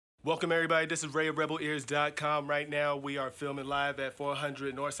Welcome, everybody. This is Ray of RebelEars.com. Right now, we are filming live at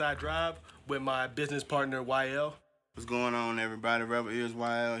 400 Northside Drive with my business partner, YL. What's going on, everybody? Rebel Ears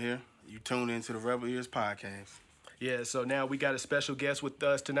YL here. You tuned into the Rebel Ears podcast. Yeah, so now we got a special guest with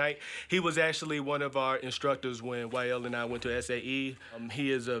us tonight. He was actually one of our instructors when YL and I went to SAE.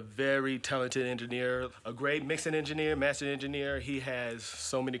 He is a very talented engineer, a great mixing engineer, master engineer. He has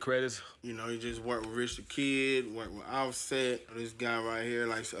so many credits. You know, he just worked with Rich the Kid, worked with Offset. This guy right here,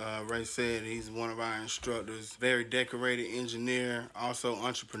 like Ray said, he's one of our instructors. Very decorated engineer, also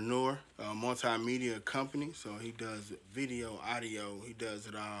entrepreneur, multimedia company. So he does video, audio, he does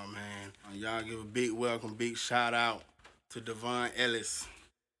it all, man. Y'all give a big welcome, big shout out to DeVon Ellis.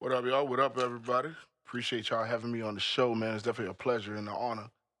 What up, y'all? What up, everybody? Appreciate y'all having me on the show, man. It's definitely a pleasure and an honor to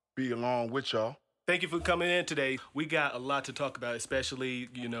be along with y'all. Thank you for coming in today. We got a lot to talk about, especially,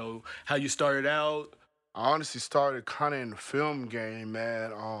 how you started out. I honestly started kind of in the film game,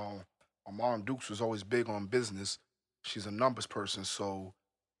 man. My mom Dukes was always big on business. She's a numbers person, so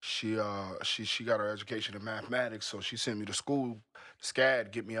she got her education in mathematics. So she sent me to school,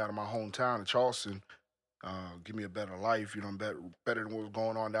 SCAD, get me out of my hometown of Charleston, give me a better life, better than what was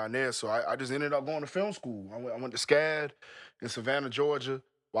going on down there. So I just ended up going to film school. I went to SCAD in Savannah, Georgia.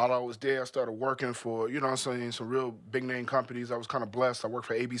 While I was there, I started working for, some real big name companies. I was kind of blessed. I worked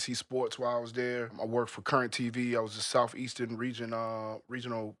for ABC Sports while I was there. I worked for Current TV. I was the Southeastern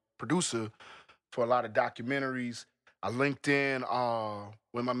regional producer for a lot of documentaries. I linked in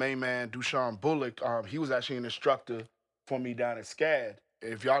with my main man, Dushan Bullock. He was actually an instructor for me down at SCAD.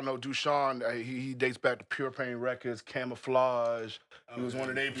 If y'all know Dushan, he dates back to Pure Pain Records, Camouflage. He was one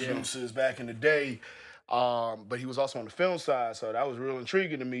of their producers back in the day. But he was also on the film side, so that was real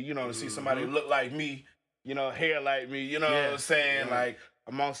intriguing to me, to see somebody look like me, hair like me, what I'm saying? Yeah. Like,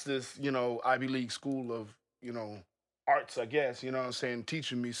 amongst this, Ivy League school of, arts, I guess,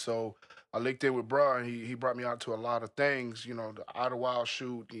 teaching me. So I linked in with bro, and he brought me out to a lot of things, the Idlewild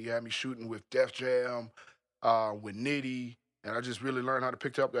shoot. He had me shooting with Def Jam, with Nitty, and I just really learned how to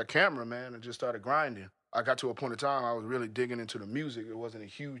pick up that camera, man, and just started grinding. I got to a point in time I was really digging into the music. It wasn't a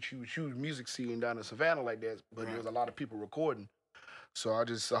huge music scene down in Savannah like that, but there was a lot of people recording. So I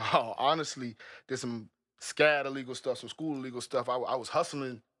just honestly did some SCAD illegal stuff, some school illegal stuff. I was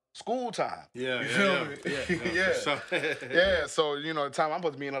hustling school time. Yeah, you feel me? Yeah. So, the time I'm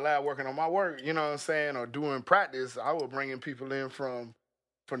supposed to be in the lab working on my work, or doing practice, I was bringing people in from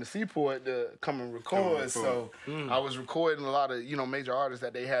the seaport to come and record. So I was recording a lot of, major artists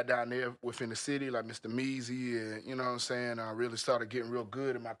that they had down there within the city, like Mr. Measy, and, I really started getting real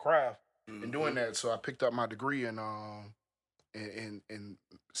good at my craft and doing that. So I picked up my degree in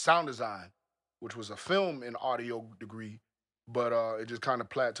sound design, which was a film and audio degree, but it just kind of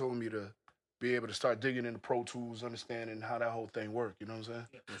plateaued me to be able to start digging into Pro Tools, understanding how that whole thing worked, you know what I'm saying?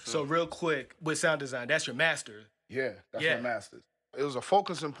 So real quick, with sound design, that's your master. Yeah, that's my master's. It was a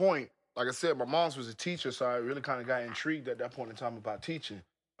focusing point. Like I said, my mom's was a teacher, so I really kind of got intrigued at that point in time about teaching.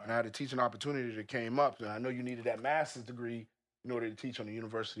 And I had a teaching opportunity that came up, and I know you needed that master's degree in order to teach on the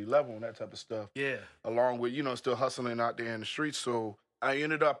university level and that type of stuff. Yeah. Along with, still hustling out there in the streets. So I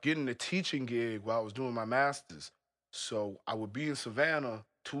ended up getting a teaching gig while I was doing my master's. So I would be in Savannah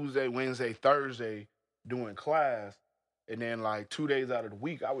Tuesday, Wednesday, Thursday doing class. And then like 2 days out of the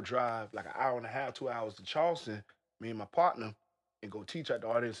week, I would drive like an hour and a half, 2 hours to Charleston, me and my partner, and go teach at the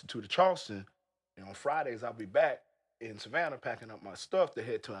Art Institute of Charleston. And on Fridays, I'll be back in Savannah packing up my stuff to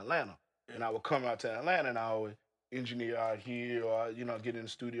head to Atlanta. And I would come out to Atlanta and I would engineer out here or, get in the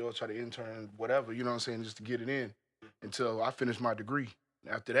studio, try to intern, whatever, just to get it in until I finished my degree.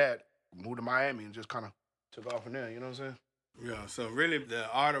 And after that, moved to Miami and just kind of took off from there, you know what I'm saying? Yeah, so really the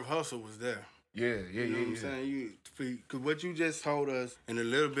art of hustle was there. Yeah. You know what I'm saying? Because what you just told us in a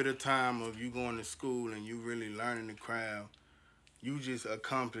little bit of time of you going to school and you really learning the craft, you just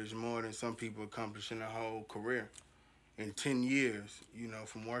accomplished more than some people accomplish in a whole career. In 10 years,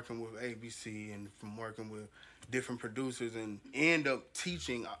 from working with ABC and from working with different producers and end up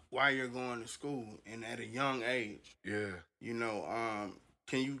teaching while you're going to school and at a young age. Yeah.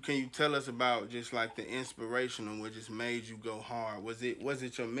 Can you tell us about just like the inspiration and what just made you go hard? Was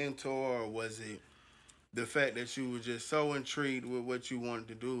it your mentor, or was it the fact that you were just so intrigued with what you wanted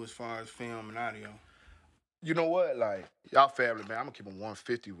to do as far as film and audio? You know what? Like, y'all family, man, I'm going to keep it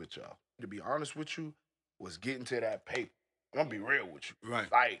 150 with y'all. To be honest with you, was getting to that paper. I'm going to be real with you.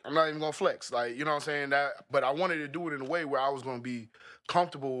 Right. Like, I'm not even going to flex. Like, you know what I'm saying? But I wanted to do it in a way where I was going to be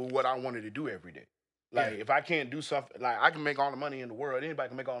comfortable with what I wanted to do every day. Like, if I can't do something, like, I can make all the money in the world. Anybody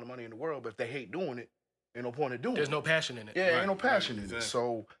can make all the money in the world, but if they hate doing it, ain't no point in doing it. There's no passion in it. Yeah, ain't no passion in it.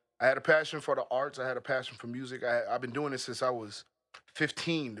 So I had a passion for the arts. I had a passion for music. I've been doing it since I was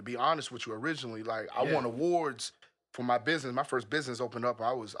 15, to be honest with you, originally. Like, I Yeah. won awards for my business. My first business opened up,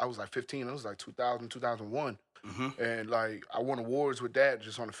 I was like 15. It was like 2000, 2001. Mm-hmm. And, like, I won awards with that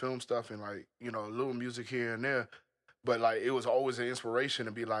just on the film stuff and, like, you know, a little music here and there. But, like, it was always an inspiration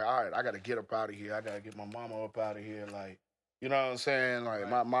to be like, all right, I got to get up out of here. I got to get my mama up out of here. Like, you know what I'm saying? Like,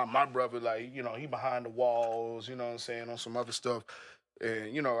 my brother, like, you know, he behind the walls, you know what I'm saying, on some other stuff.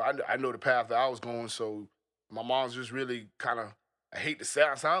 And, you know, I know the path that I was going, so my mom's just really kind of, I hate to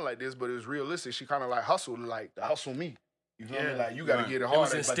sound like this, but it was realistic. She kind of, like, hustled, like, to hustle me. You feel me? Yeah. Like, you got to Right. get it It harder. was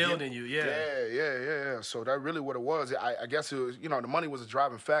but instilled in you, yeah. Yeah. So that really what it was. I guess it was, you know, the money was a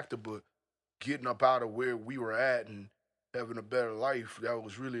driving factor, but getting up out of where we were at and having a better life, that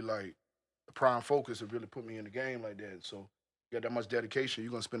was really, like, the prime focus that really put me in the game like that. So you got that much dedication,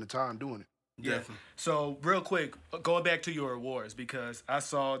 you're going to spend the time doing it. Yeah. Definitely. So real quick, going back to your awards, because I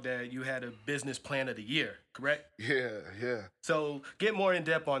saw that you had a business plan of the year, correct? Yeah. So get more in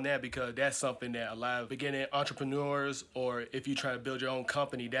depth on that, because that's something that a lot of beginning entrepreneurs, or if you try to build your own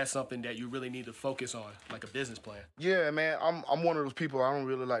company, that's something that you really need to focus on, like a business plan. Yeah, man, I'm one of those people, I don't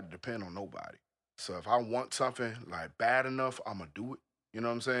really like to depend on nobody. So if I want something, like, bad enough, I'm going to do it. You know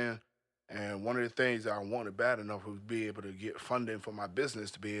what I'm saying? And one of the things that I wanted bad enough was be able to get funding for my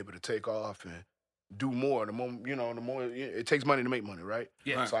business to be able to take off and do more. The more, you know, it takes money to make money, right?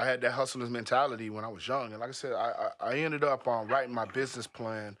 Yeah. Right. So I had that hustler's mentality when I was young. And like I said, I ended up writing my business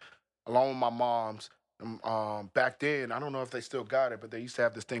plan along with my mom's. Back then, I don't know if they still got it, but they used to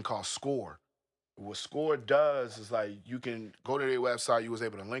have this thing called Score. What Score does is, like, you can go to their website, you was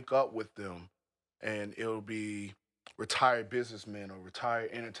able to link up with them, and it'll be retired businessmen or retired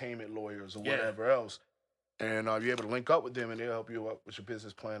entertainment lawyers or Yeah. whatever else. And you're able to link up with them and they'll help you up with your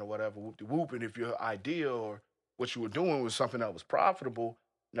business plan or whatever, whoop-de-whoop. And if your idea or what you were doing was something that was profitable,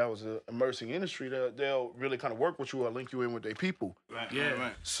 that was an emerging industry, they'll really kind of work with you or link you in with their people. Right. Yeah.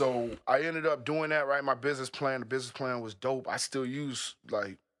 Right. So I ended up doing that, right? My business plan, the business plan was dope. I still use,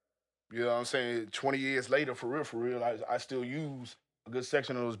 like, you know what I'm saying, 20 years later, for real, I still use a good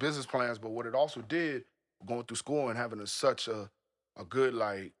section of those business plans. But what it also did, going through school and having such a good,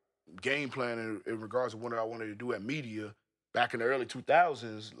 like, game plan in regards to what I wanted to do at media back in the early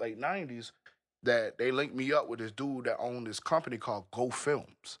 2000s, late 90s, that they linked me up with this dude that owned this company called Go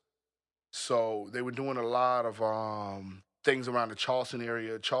Films. So they were doing a lot of things around the Charleston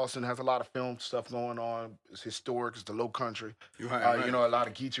area. Charleston has a lot of film stuff going on. It's historic. It's the Low Country. Right. You know, a lot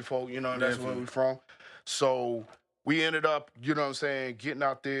of Geechee folk. You know, that's where Definitely. we're from. So we ended up, you know what I'm saying, getting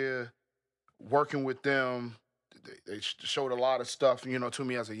out there, working with them. They showed a lot of stuff, you know, to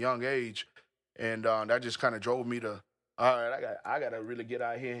me as a young age, and that just kind of drove me to, all right, I got to really get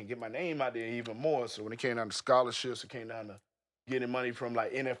out here and get my name out there even more. So when it came down to scholarships, it came down to getting money from,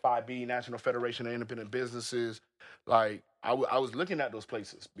 like, NFIB, National Federation of Independent Businesses. Like, I was looking at those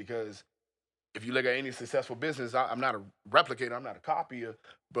places because if you look at any successful business, I'm not a replicator, I'm not a copier,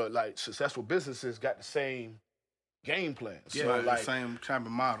 but, like, successful businesses got the same game plan. Yeah, So, Right, like, the same type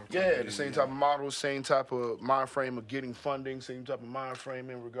of model. yeah, the same type of model, same type of mind frame of getting funding, same type of mind frame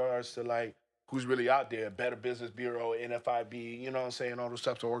in regards to, like, who's really out there, Better Business Bureau, NFIB, you know what I'm saying, all those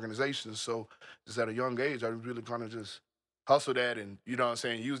types of organizations. So just at a young age, I really kind of just hustled that and, you know what I'm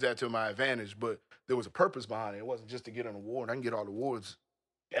saying, use that to my advantage. But there was a purpose behind it. It wasn't just to get an award. I can get all the awards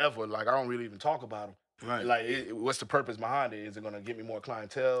ever. Like, I don't really even talk about them. Right. Like, what's the purpose behind it? Is it going to get me more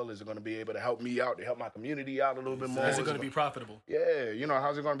clientele? Is it going to be able to help me out, to help my community out a little bit more? Is it going to be profitable? Yeah, you know,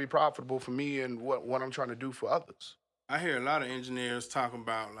 how's it going to be profitable for me and what I'm trying to do for others? I hear a lot of engineers talk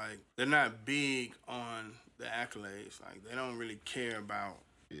about, like, they're not big on the accolades. Like, they don't really care about.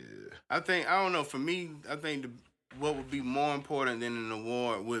 Yeah. I don't know, for me, I think what would be more important than an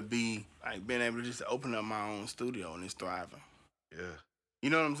award would be, like, being able to just open up my own studio and it's thriving. Yeah. You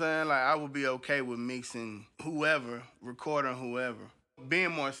know what I'm saying? Like, I would be okay with mixing whoever, recording whoever,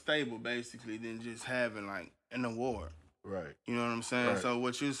 being more stable, basically, than just having, like, an award. Right. You know what I'm saying? Right. So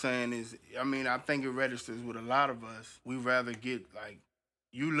what you're saying is, I mean, I think it registers with a lot of us. We rather get, like,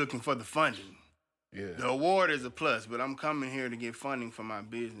 you looking for the funding. Yeah. The award is a plus, but I'm coming here to get funding for my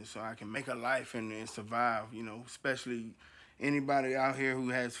business so I can make a life and survive, you know, especially anybody out here who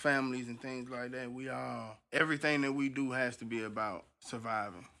has families and things like that. Everything that we do has to be about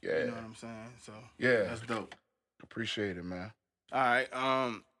surviving. Yeah. You know what I'm saying? So Yeah. that's dope. Appreciate it, man. All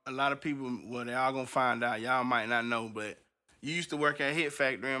right. A lot of people, well, they all gonna find out. Y'all might not know, but you used to work at Hit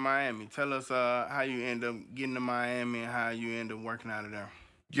Factory in Miami. Tell us how you end up getting to Miami and how you end up working out of there.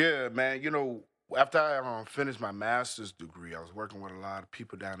 Yeah, man. You know, after I finished my master's degree, I was working with a lot of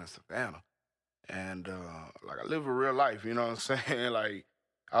people down in Savannah. And, like, I live a real life, you know what I'm saying? Like,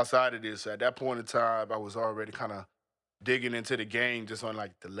 outside of this, at that point in time, I was already kind of digging into the game just on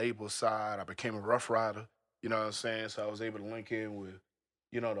like the label side. I became a Rough Rider, you know what I'm saying? So I was able to link in with,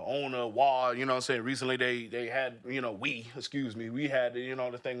 the owner, Wall, you know what I'm saying? Recently they had, we had,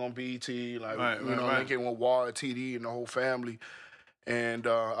 the thing on BET, like, linking with Wall and TD and the whole family. And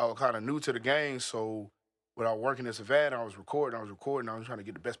I was kind of new to the game, so without working at Savannah, I was recording. I was trying to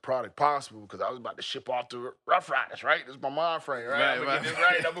get the best product possible because I was about to ship off to Rough Riders, right? This is my mind frame, right? I'm gonna get this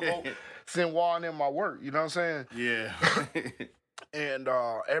right. I'm gonna go send Wall in my work, you know what I'm saying? Yeah. And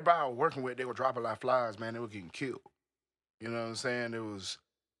everybody I was working with, they were dropping like flies, man. They were getting killed. You know what I'm saying? There was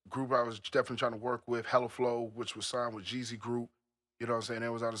a group I was definitely trying to work with, Hella Flow, which was signed with Jeezy Group. You know what I'm saying? They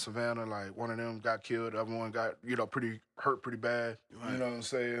was out of Savannah. Like, one of them got killed. The other one got, pretty bad. Right. You know what I'm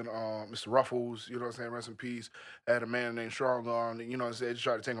saying? Mr. Ruffles, you know what I'm saying? Rest in peace. I had a man named Strong on, you know what I'm saying? They just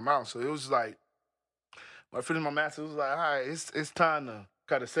tried to take him out. So it was like, when I finished my master, it was like, all right, it's time to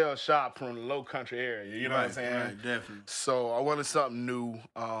kind of sell shop from the low country area. You know what I'm saying? Right, definitely. So I wanted something new.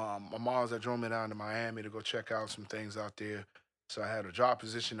 My mom's that drove me down to Miami to go check out some things out there. So I had a job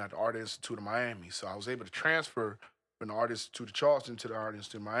position at the Art Institute of Miami. So I was able to transfer from the Art Institute of Charleston to the Art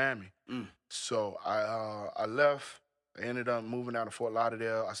Institute of Miami. So I left. I ended up moving out of Fort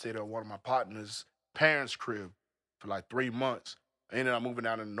Lauderdale. I stayed at one of my partner's parents' crib for like 3 months. I ended up moving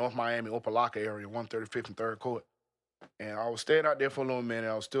down to the North Miami, Opelika area, 135th and 3rd Court. And I was staying out there for a little minute.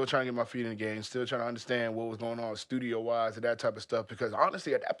 I was still trying to get my feet in the game, still trying to understand what was going on studio-wise and that type of stuff. Because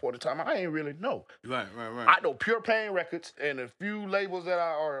honestly, at that point in time, I ain't really know. Right. I know Pure Pain Records and a few labels that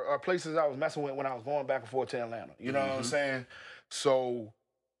or places I was messing with when I was going back and forth to Atlanta. You know what I'm saying? So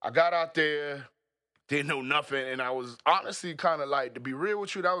I got out there, didn't know nothing, and I was honestly kind of like, to be real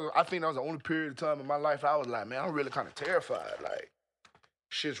with you, I think that was the only period of time in my life I was like, man, I'm really kind of terrified. Like,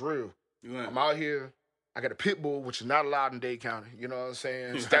 shit's real. Right. I'm out here. I got a pit bull, which is not allowed in Dade County. You know what I'm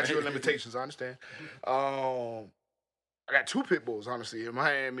saying? Statute of limitations, I understand. I got 2 pit bulls, honestly, in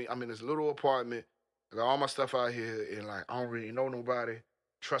Miami. I'm in this little apartment. I got all my stuff out here, and, like, I don't really know nobody,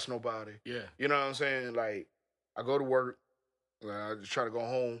 trust nobody. Yeah. You know what I'm saying? Like, I go to work. I just try to go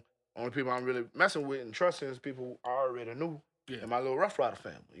home. Only people I'm really messing with and trusting is people I already knew in my little Rough Rider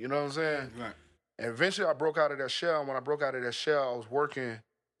family. You know what I'm saying? Right. And eventually I broke out of that shell. When I broke out of that shell, I was working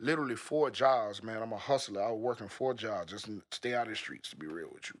literally 4 jobs, man. I'm a hustler. I was working 4 jobs just to stay out of the streets, to be real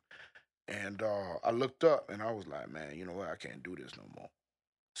with you. And I looked up, and I was like, man, you know what? I can't do this no more.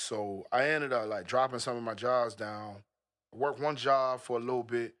 So I ended up, like, dropping some of my jobs down. I worked 1 job for a little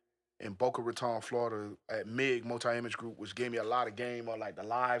bit in Boca Raton, Florida, at MIG, Multi-Image Group, which gave me a lot of game on, like, the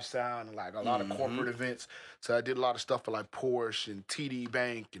live sound and, like, a lot of corporate events. So I did a lot of stuff for, like, Porsche and TD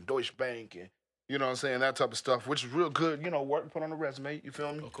Bank and Deutsche Bank and, you know what I'm saying, that type of stuff, which is real good, work put on a resume, you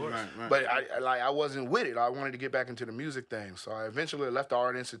feel me? Of course. Right. But I wasn't with it. I wanted to get back into the music thing. So I eventually left the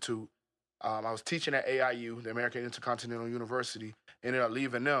Art Institute. I was teaching at AIU, the American Intercontinental University, ended up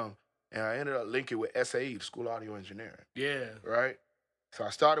leaving them, and I ended up linking with SAE, the School of Audio Engineering. Yeah. Right? So I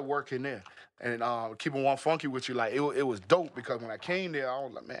started working there. And keeping one funky with you, like, it was dope because when I came there, I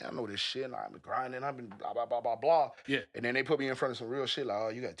was like, man, I know this shit, and I've been grinding, I've been blah, blah, blah, blah, blah. Yeah. And then they put me in front of some real shit, like, oh,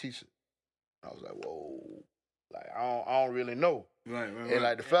 you got to teach it. I was like, whoa, like, I don't really know. Right. And,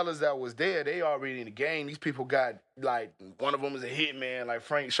 like, the fellas that was there, they already in the game. These people got, like, one of them is a hitman, like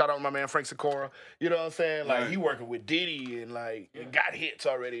Frank, shout out to my man Frank Sikora. You know what I'm saying? Like, he working with Diddy and, like, got hits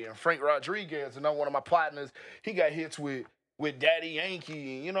already. And Frank Rodriguez, another one of my partners, he got hits with Daddy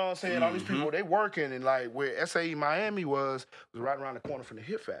Yankee. And, you know what I'm saying? All these people, they working. And, like, where SAE Miami was right around the corner from the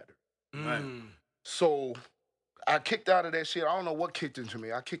Hit Factory. Right. So I kicked out of that shit. I don't know what kicked into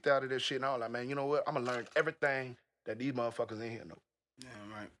me. I kicked out of that shit, and I was like, man, you know what? I'm going to learn everything that these motherfuckers in here know.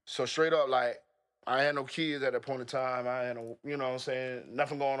 Yeah, right. So straight up, like, I had no kids at that point in time. I had no, you know what I'm saying,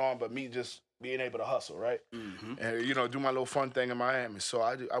 nothing going on but me just being able to hustle, right? And, do my little fun thing in Miami. So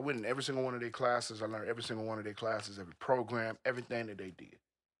I went in every single one of their classes. I learned every single one of their classes, every program, everything that they did.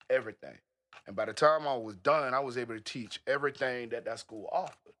 Everything. And by the time I was done, I was able to teach everything that school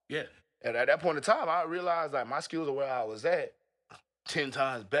offered. Yeah. And at that point in time, I realized, like, my skills are where I was at 10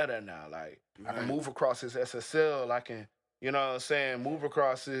 times better now. Like, I can move across this SSL. I can, you know what I'm saying, move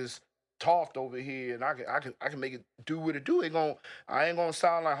across this Toft over here, and I can make it do what it do. I ain't gonna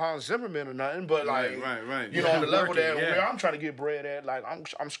sound like Hans Zimmerman or nothing, but, like, right. you know, on the level that where I'm trying to get bread at, like,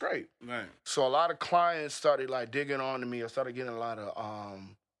 I'm straight. Right. So a lot of clients started, like, digging on to me. I started getting a lot of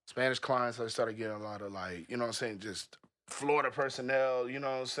Spanish clients. I started getting a lot of, like, you know what I'm saying, just Florida personnel, you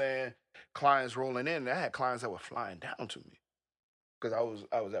know what I'm saying, clients rolling in. I had clients that were flying down to me because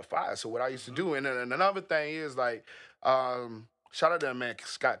I was at Fire. So what I used to do, and then another thing is, like, shout out to that man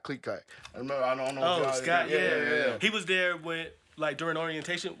Scott Cleacut. I don't know. Oh, Scott, yeah. He was there when like during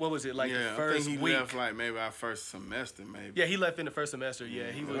orientation. What was it like? Yeah, the first I think he week? left like maybe our first semester, maybe. Yeah, he left in the first semester.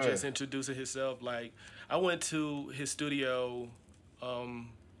 Yeah, he was just introducing himself. Like, I went to his studio.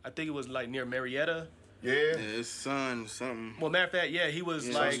 I think it was like near Marietta. Yeah. Yeah, his son, something. Well, matter of fact, yeah, he was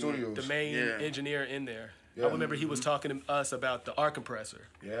like Studios. the main Yeah. engineer in there. Yeah. I remember he was talking to us about the R compressor.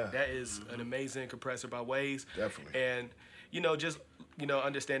 Yeah. That is an amazing compressor by Waves. Definitely. And, just,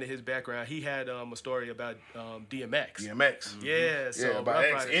 understanding his background, he had a story about DMX. DMX. Yeah, so Yeah, about Rough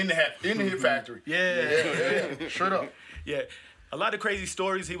X Rider- in the hit factory. Yeah. Straight up. Yeah. A lot of crazy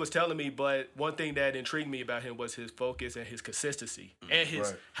stories he was telling me, but one thing that intrigued me about him was his focus and his consistency and his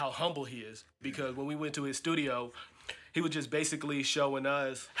Right. how humble he is. Because when we went to his studio, he was just basically showing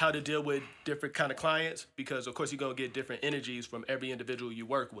us how to deal with different kind of clients because, of course, you're going to get different energies from every individual you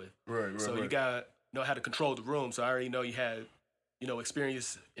work with. Right, So you got to know how to control the room. So I already know you had,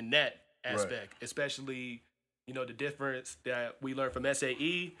 experience in that aspect, especially, the difference that we learned from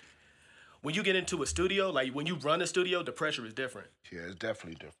SAE. When you get into a studio, like when you run a studio, the pressure is different. Yeah, it's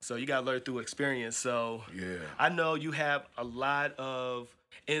definitely different. So you got to learn through experience. So Yeah. I know you have a lot of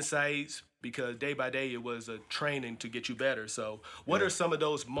insights because day by day it was a training to get you better. So what are some of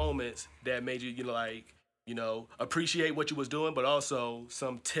those moments that made you, appreciate what you was doing, but also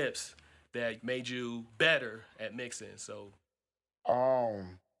some tips that made you better at mixing? So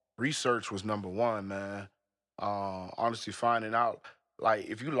Research was number one, man. Honestly, finding out, like,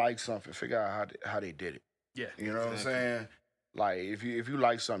 if you like something, figure out how they did it. yeah, You know what I'm saying? Like, if you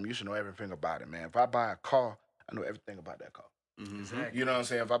like something, you should know everything about it, man. If I buy a car, I know everything about that car. exactly. You know what I'm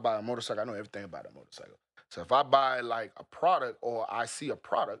saying? If I buy a motorcycle, I know everything about that motorcycle. So if I buy like a product or I see a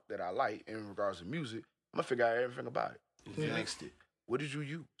product that I like in regards to music, I'm gonna figure out everything about it. Who mixed it? What did you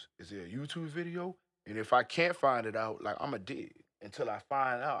use? Is it a YouTube video? And if I can't find it out, like, I'm gonna dig until I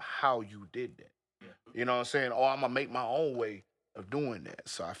find out how you did that. You know what I'm saying? Or I'm gonna make my own way of doing that.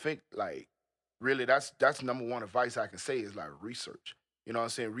 So I think, like, really that's number one advice I can say is like research. You know what I'm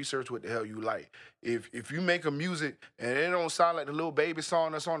saying? Research what the hell you like. If you make a music and it don't sound like the little baby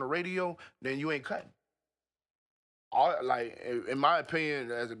song that's on the radio, then you ain't cutting. Like, in my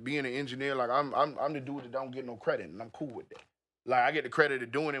opinion, as being an engineer, like, I'm the dude that don't get no credit, and I'm cool with that. Like, I get the credit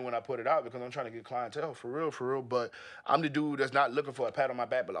of doing it when I put it out because I'm trying to get clientele, for real. But I'm the dude that's not looking for a pat on my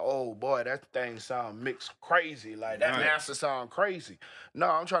back, but like, oh boy, that thing sound mixed crazy. Like, that master sound crazy. No,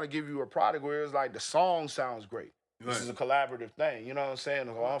 I'm trying to give you a product where it's like the song sounds great. This is a collaborative thing, you know what I'm saying?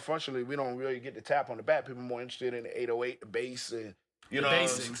 Unfortunately, we don't really get the tap on the back. People are more interested in the 808, the bass, and The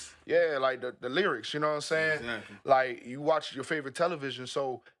basics. Yeah, like the lyrics, you know what I'm saying? Exactly. Like, you watch your favorite television,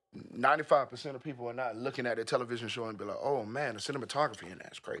 so 95% of people are not looking at their television show and be like, oh man, the cinematography in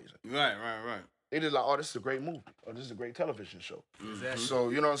that's crazy. Right. They just like, oh, this is a great movie, or this is a great television show. Exactly. So,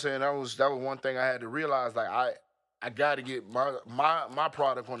 you know what I'm saying? That was one thing I had to realize, like, I gotta get my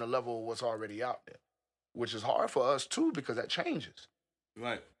product on the level of what's already out there. Which is hard for us too, because that changes.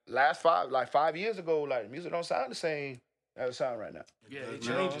 Right. Last 5 years ago, like, music don't sound the same as it sound right now. Yeah, it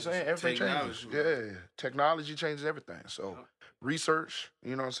You know what I'm changes. saying? Everything changes. Technology. Yeah. Technology changes everything. So research,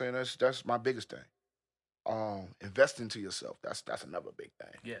 you know what I'm saying? That's my biggest thing. Invest into yourself. That's another big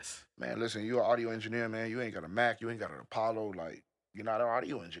thing. Yes. Man, listen, you're an audio engineer, man. You ain't got a Mac, you ain't got an Apollo, like, you're not an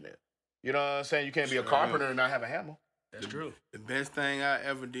audio engineer. You know what I'm saying? You can't be a carpenter and not have a hammer. That's true. The best thing I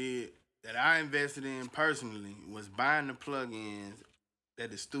ever did that I invested in personally was buying the plugins at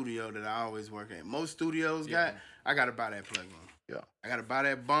the studio that I always work at. Most studios got, I gotta buy that plugin. Yeah. I gotta buy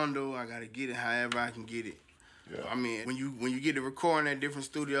that bundle. I gotta get it however I can get it. Yeah. I mean, when you get to recording at different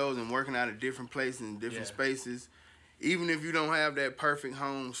studios and working out of different places and different spaces, even if you don't have that perfect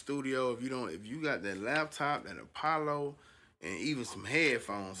home studio, if you got that laptop, that Apollo, and even some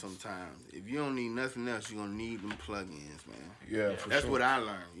headphones sometimes, if you don't need nothing else, you're gonna need them plugins, man. Yeah, for That's sure. what I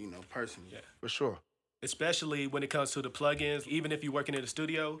learned, personally. Yeah. For sure. Especially when it comes to the plugins, even if you're working in the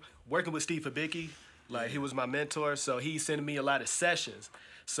studio, working with Steve Fabicki, like, he was my mentor, so he sent me a lot of sessions.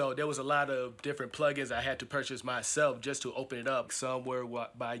 So there was a lot of different plugins I had to purchase myself just to open it up. Some were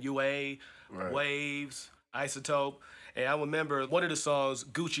by UA, Waves, Isotope. And I remember one of the songs,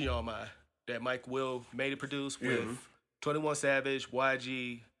 Gucci on My, that Mike Will made it produce with 21 Savage,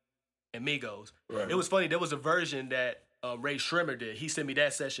 YG, and Migos. Right. It was funny, there was a version that Ray Shrimmer did. He sent me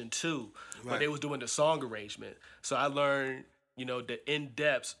that session too, but they was doing the song arrangement. So I learned, the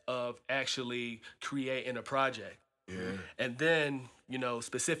in-depths of actually creating a project. Yeah. And then,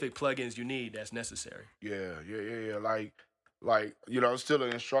 specific plugins you need that's necessary. Yeah. Like, I'm still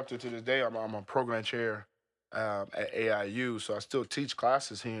an instructor to this day. I'm a program chair at AIU, so I still teach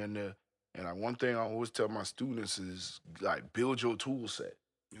classes here and there. And one thing I always tell my students is, like, build your tool set.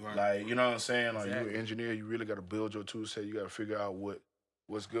 Right. Like, you know what I'm saying? Like, Exactly. you an engineer, you really got to build your tool set. You got to figure out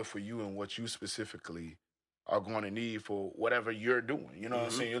what's good for you and what you specifically are going to need for whatever you're doing. You know what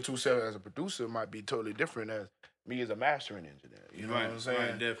I'm saying? Your tool set as a producer might be totally different as me as a mastering engineer. You know what I'm saying?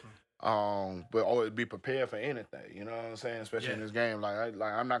 Right, definitely. But always be prepared for anything. You know what I'm saying? Especially in this game,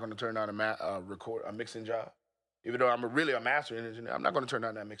 I'm not going to turn down a mixing job. Even though I'm really a mastering engineer, I'm not going to turn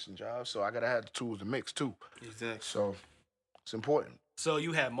down that mixing job. So I got to have the tools to mix too. Exactly. So it's important. So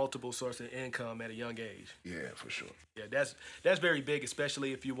you have multiple sources of income at a young age. Yeah, for sure. Yeah, that's very big,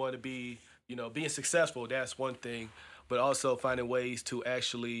 especially if you want to be, being successful. That's one thing, but also finding ways to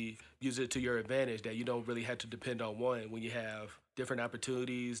actually use it to your advantage. That you don't really have to depend on one when you have different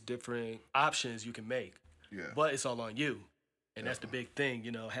opportunities, different options you can make. Yeah. But it's all on you. And that's the big thing,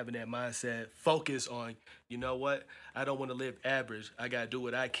 having that mindset, focus on, you know what, I don't want to live average. I got to do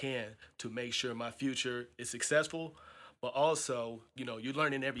what I can to make sure my future is successful, but also, you're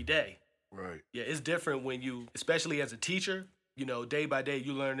learning every day. Right. Yeah, it's different when you, especially as a teacher, day by day,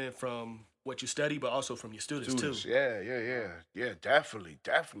 you learning from what you study, but also from your students too. Yeah, definitely.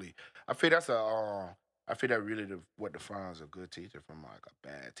 I feel that really what defines a good teacher from like a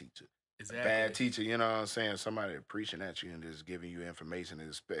bad teacher. Exactly. A bad teacher, you know what I'm saying? Somebody preaching at you and just giving you information and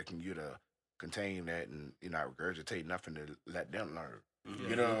expecting you to contain that and not regurgitate nothing to let them learn.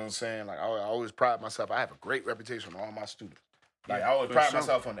 You know what I'm saying? Like I always pride myself. I have a great reputation on all my students. Like I always pride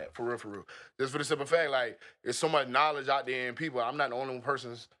myself on that, for real. Just for the simple fact, like there's so much knowledge out there in people. I'm not the only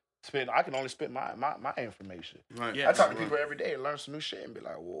person I can only spit my information. Right. I talk to people every day and learn some new shit and be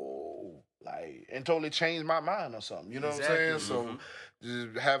like, whoa, like and totally change my mind or something. You know what I'm saying? So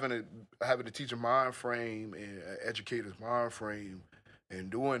just having a teacher mind frame and an educator's mind frame and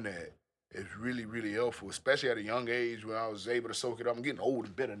doing that is really, really helpful, especially at a young age when I was able to soak it up. I'm getting old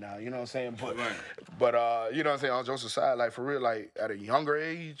and bitter now, you know what I'm saying? But you know what I'm saying, on Joseph's side, like for real, like at a younger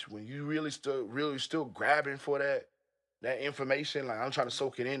age, when you really still grabbing for that information, like I'm trying to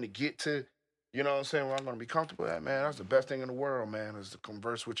soak it in to get to, you know what I'm saying, where I'm gonna be comfortable at, man. That's the best thing in the world, man, is to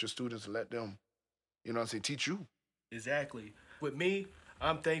converse with your students and let them, you know what I'm saying, teach you. Exactly. With me,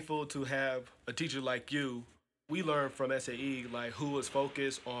 I'm thankful to have a teacher like you. We learned from SAE, like who was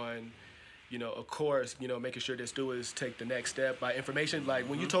focused on, of course, making sure that students take the next step by information. Like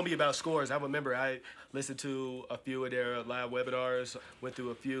when you told me about scores, I remember I listened to a few of their live webinars, went through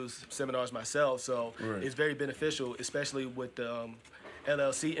a few seminars myself. So it's very beneficial, especially with the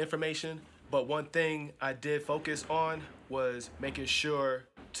LLC information. But one thing I did focus on was making sure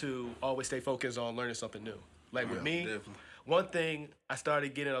to always stay focused on learning something new. Like with me, definitely. one thing I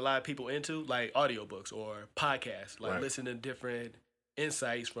started getting a lot of people into, like audiobooks or podcasts, like listening to different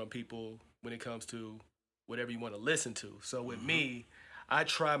insights from people when it comes to whatever you want to listen to. So with me, I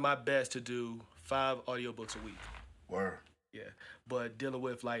try my best to do 5 audiobooks a week. Word. Yeah. But dealing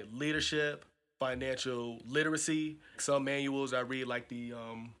with like leadership, financial literacy, some manuals I read like the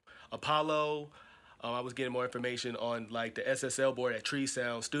Apollo. I was getting more information on like the SSL board at Tree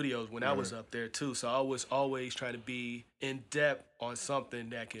Sound Studios when I was up there too. So I was always trying to be in depth on something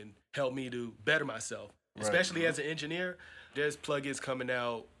that can help me to better myself. Especially as an engineer, there's plugins coming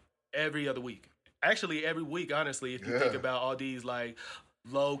out every other week. Actually, every week, honestly, if you think about all these like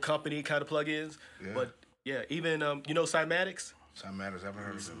low company kind of plugins. But yeah, even Cymatics. Cymatics, I haven't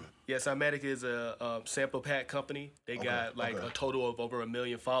heard of them. Yeah, Cymatic is a sample pack company. They got like a total of over 1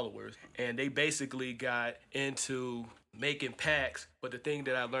 million followers. And they basically got into making packs. But the thing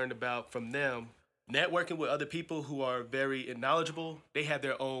that I learned about from them, networking with other people who are very knowledgeable, they have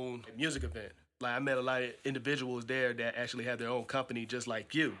their own music event. Like I met a lot of individuals there that actually have their own company just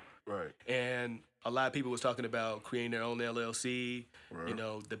like you. Right. And a lot of people was talking about creating their own LLC,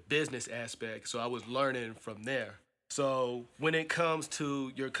 the business aspect. So I was learning from there. So when it comes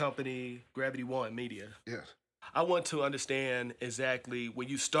to your company, Gravity One Media, I want to understand exactly when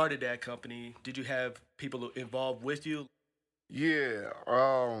you started that company, did you have people involved with you? Yeah,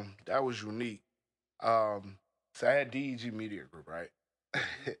 that was unique. So I had DEG Media Group, right?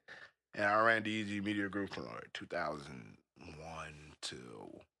 And I ran DEG Media Group from like 2001 to,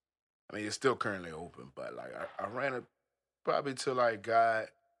 I mean, it's still currently open, but like I ran it probably till I got,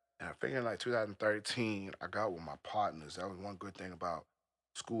 and I think in like 2013, I got with my partners. That was one good thing about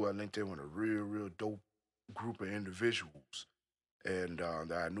school. I linked in with a real dope group of individuals and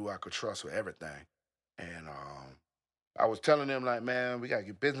that I knew I could trust with everything. And I was telling them, like, man, we got to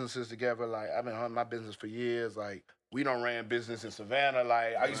get businesses together. Like, I've been hunting my business for years. Like, we done ran business in Savannah.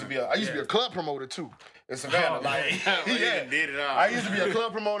 Like, I used to be a club promoter, too, in Savannah. Did it all. I used to be a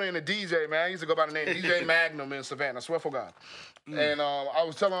club promoter and a DJ, man. I used to go by the name DJ Magnum in Savannah, I swear for God. And I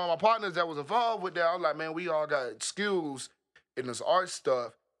was telling all my partners that was involved with that, I was like, man, we all got skills in this art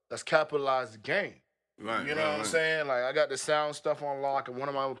stuff let's capitalize the game. Right. You know what I'm saying? Like, I got the sound stuff on lock, and one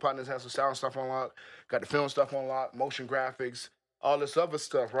of my partners has some sound stuff on lock. Got the film stuff on lock, motion graphics, all this other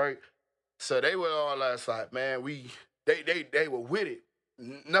stuff, right? So they were all last like, man, they were with it.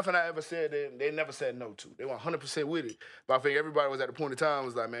 Nothing I ever said, they never said no to. They were 100% with it. But I think everybody was at the point in time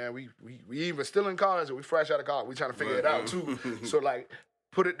was like, man, we even still in college or we fresh out of college. We trying to figure it out too. So like,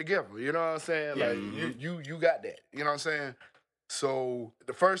 put it together. You know what I'm saying? Yeah. Like you got that. You know what I'm saying? So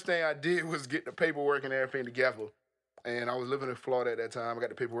the first thing I did was get the paperwork and everything together. And I was living in Florida at that time. I got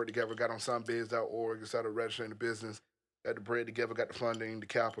the paperwork together, got on sunbiz.org, started registering the business, got the bread together, got the funding, the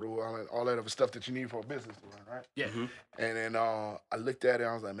capital, all that other stuff that you need for a business to run, right? Yeah. And then I looked at it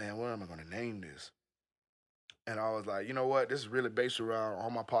and I was like, man, what am I going to name this? And I was like, you know what? This is really based around all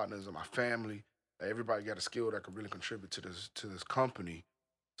my partners and my family. Everybody got a skill that could really contribute to this company.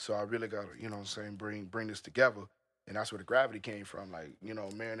 So I really got to, you know what I'm saying, bring this together. And that's where the gravity came from, like, you know,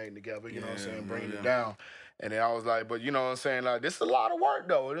 marinating together, you know what I'm saying, bringing it down. And then I was like, but you know what I'm saying, like, this is a lot of work,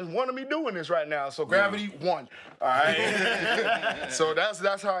 though. There's one of me doing this right now. So gravity, one, all right? So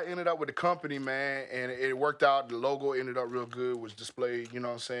that's how I ended up with the company, man. And it worked out. The logo ended up real good, was displayed, you know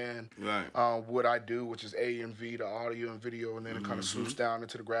what I'm saying? Right. What I do, which is A and V, the audio and video, and then it kind of swoops down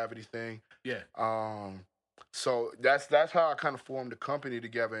into the gravity thing. Yeah. So that's how I kind of formed the company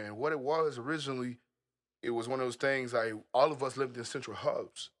together. And what it was originally, it was one of those things, like, all of us lived in central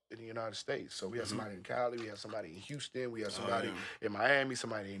hubs in the United States. So we had somebody in Cali, we had somebody in Houston, we had somebody in Miami,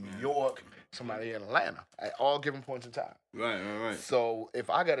 somebody in New York, somebody in Atlanta, at all given points in time. Right. So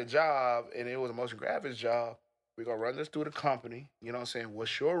if I got a job and it was a motion graphics job, we're going to run this through the company, you know what I'm saying,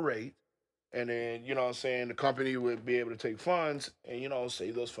 what's your rate? And then, you know what I'm saying, the company would be able to take funds and, you know,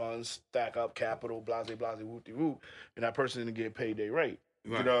 say those funds stack up capital, blase, whoop-de-whoop, and that person didn't get paid their rate.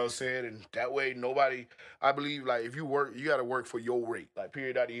 Right. You know what I'm saying? And that way, nobody, I believe, like, if you work, you got to work for your rate, like,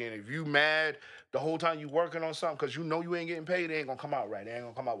 period at the end. If you mad the whole time you working on something because you know you ain't getting paid, it ain't going to come out right. It ain't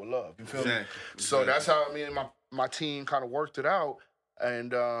going to come out with love. You feel me? So that's how me and my team kind of worked it out.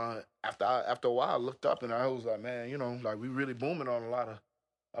 And after a while, I looked up and I was like, man, you know, like, we really booming on a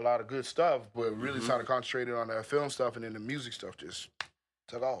lot of good stuff, but really trying to concentrate on that film stuff, and then the music stuff just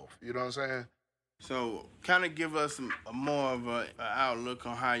took off. You know what I'm saying? So, kind of give us more of an outlook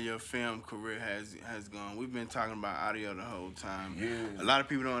on how your film career has gone. We've been talking about audio the whole time. Yeah. A lot of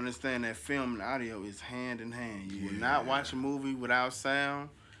people don't understand that film and audio is hand in hand. You will not watch a movie without sound,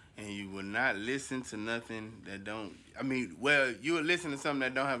 and you will not listen to nothing that don't. I mean, well, you will listen to something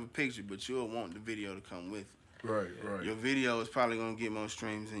that don't have a picture, but you'll want the video to come with it. Right. Your video is probably gonna get more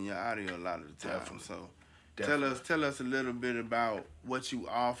streams than your audio a lot of the time. Definitely. So. Definitely. Tell us a little bit about what you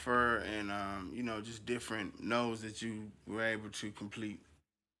offer and you know, just different nodes that you were able to complete.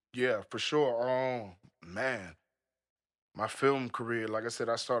 Yeah, for sure. Man, my film career, like I said,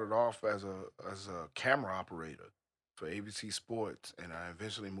 I started off as a camera operator for ABC Sports, and I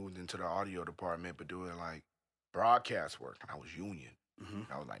eventually moved into the audio department, but doing like broadcast work. And I was union.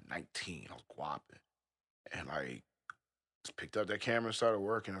 I was like 19. I was guapping, and like, just picked up that camera and started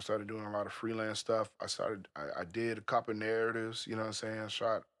working. I started doing a lot of freelance stuff. I did a couple of narratives, you know what I'm saying? I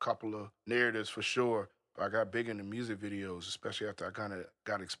shot a couple of narratives for sure. But I got big into music videos, especially after I kind of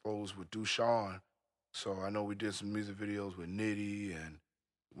got exposed with DeVon. So I know we did some music videos with Nitty, and,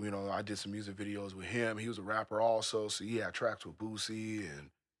 you know, I did some music videos with him. He was a rapper also, so he had tracks with Boosie and,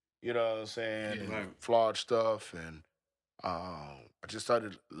 you know what I'm saying, and flawed stuff. And I just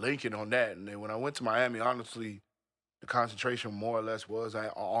started linking on that. And then when I went to Miami, honestly, the concentration more or less was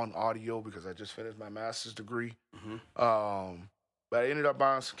on audio because I just finished my master's degree. But I ended up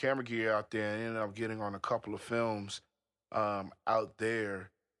buying some camera gear out there and ended up getting on a couple of films out there.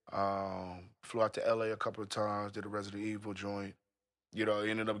 Flew out to LA a couple of times, did a Resident Evil joint. You know,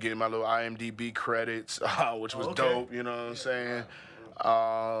 ended up getting my little IMDb credits, which was dope, you know what I'm saying?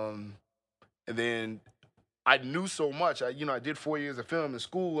 And then I knew so much. I did 4 years of film in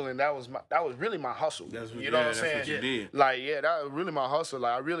school, and that was really my hustle. You know what I'm saying? That's what you did. Like, yeah, that was really my hustle.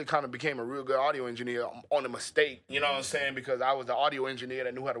 Like, I really kind of became a real good audio engineer on a mistake. You know what I'm saying? Because I was the audio engineer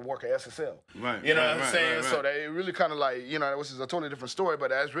that knew how to work at SSL. Right. You know what I'm saying? So they really kind of like, you know, which is a totally different story,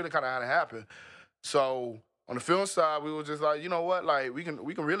 but that's really kind of how it happened. So on the film side, we were just like, you know what? Like, we can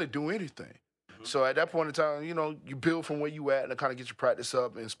really do anything. So at that point in time, you know, you build from where you at and kind of get your practice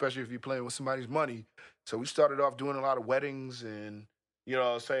up, and especially if you're playing with somebody's money. So we started off doing a lot of weddings and, you know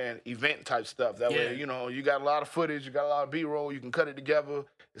what I'm saying, event type stuff. That way, you know, you got a lot of footage, you got a lot of B-roll, you can cut it together,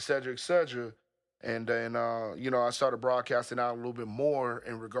 et cetera, et cetera. And then, you know, I started broadcasting out a little bit more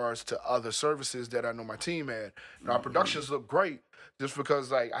in regards to other services that I know my team had. And our productions look great just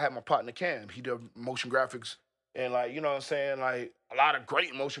because, like, I had my partner Cam. He did motion graphics And like, you know what I'm saying, like a lot of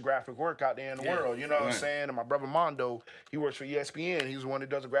great motion graphic work out there in the world, you know what I'm saying? And my brother Mondo, he works for ESPN. He's the one that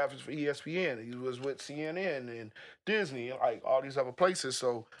does the graphics for ESPN. He was with CNN and Disney, like all these other places.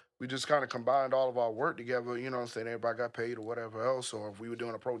 So we just kind of combined all of our work together, you know what I'm saying? Everybody got paid or whatever else. Or if we were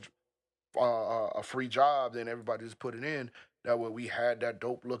doing a free job, then everybody just put it in. That way we had that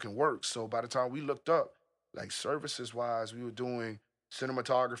dope looking work. So by the time we looked up, like services wise, we were doing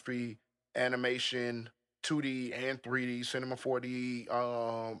cinematography, animation, 2D and 3D, Cinema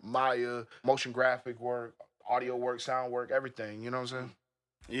 4D, Maya, motion graphic work, audio work, sound work, everything. You know what I'm saying?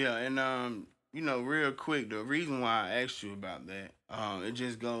 Yeah, and you know, real quick, the reason why I asked you about that, it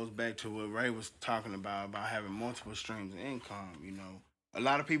just goes back to what Ray was talking about having multiple streams of income. You know, a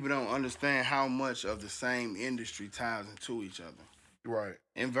lot of people don't understand how much of the same industry ties into each other. Right.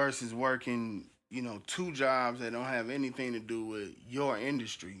 And versus working, you know, two jobs that don't have anything to do with your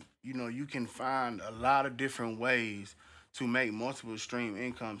industry, you know, you can find a lot of different ways to make multiple stream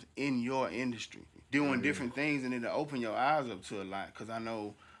incomes in your industry, doing different things, and it'll open your eyes up to a lot. Because I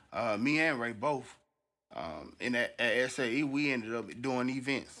know me and Ray both, at SAE, we ended up doing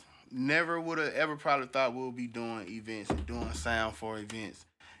events. Never would have ever probably thought we'll be doing events and doing sound for events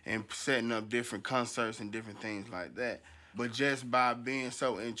and setting up different concerts and different things like that. But just by being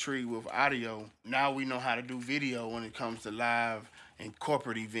so intrigued with audio, now we know how to do video when it comes to live and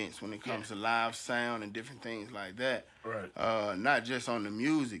corporate events, when it comes to live sound and different things like that. Right. Not just on the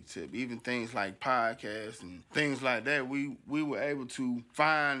music tip, even things like podcasts and things like that. We were able to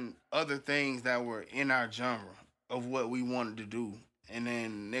find other things that were in our genre of what we wanted to do. And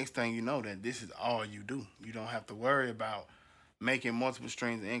then next thing you know, that this is all you do. You don't have to worry about making multiple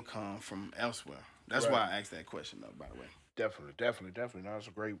streams of income from elsewhere. That's why I asked that question, though, by the way. Definitely. No, that's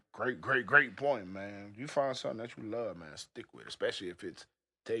a great point, man. You find something that you love, man, stick with it, especially if it's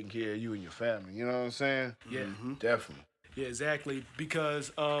taking care of you and your family. You know what I'm saying? Yeah. Definitely. Yeah, exactly.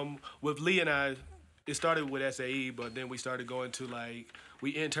 Because with Lee and I, it started with SAE, but then we started going to we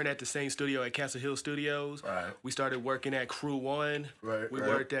interned at the same studio at Castle Hill Studios. Right. We started working at Crew One. Right. We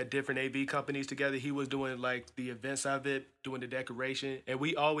worked at different AV companies together. He was doing the events of it, doing the decoration. And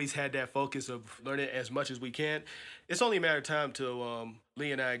we always had that focus of learning as much as we can. It's only a matter of time till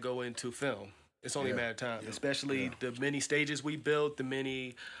Lee and I go into film. It's only a matter of time, especially the many stages we built, the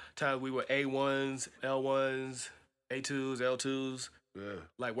many times we were A1s, L1s, A2s, L2s.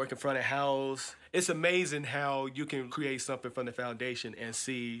 Yeah. Working front of house. It's amazing how you can create something from the foundation and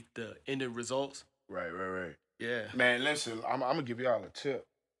see the ending results. Right. Yeah. Man, listen, I'm going to give y'all a tip.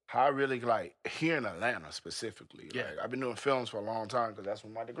 How I really here in Atlanta specifically. Yeah. I've been doing films for a long time because that's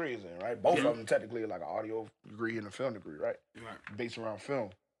what my degree is in, right? Both of them technically an audio degree and a film degree, right? Right. Based around film.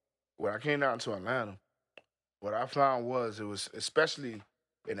 When I came down to Atlanta, what I found was it was, especially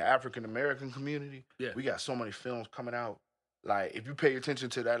in the African-American community, we got so many films coming out. If you pay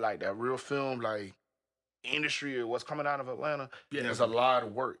attention to that, that real film, industry or what's coming out of Atlanta, there's a lot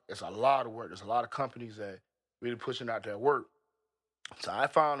of work. There's a lot of companies that really pushing out that work. So I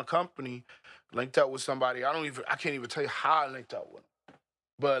found a company, linked up with somebody. I can't even tell you how I linked up with them.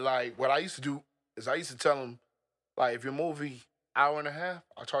 But what I used to do is I used to tell them, if your movie hour and a half,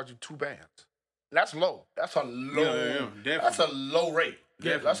 I'll charge you 2 bands. And that's low. That's a low. That's a low rate.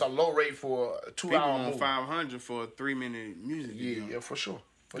 Yeah, that's a low rate for a 2-hour movie. People want $500 for a 3-minute music video. Yeah, for sure.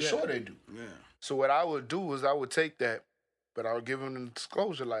 For sure they do. Yeah. So what I would do is I would take that, but I would give them the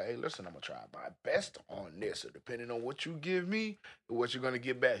disclosure hey, listen, I'm going to try my best on this. So depending on what you give me, what you're going to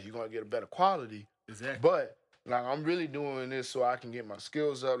get back, you're going to get a better quality. Exactly. But I'm really doing this so I can get my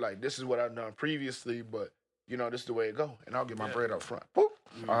skills up. This is what I've done previously, but, this is the way it go. And I'll get my bread up front. Boop.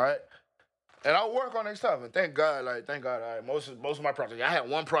 All right? And I'll work on that stuff. And thank God, all right, most of my projects, I had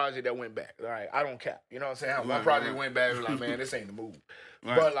one project that went back. All right, I don't cap. You know what I'm saying? I had one project went back, man, this ain't the move.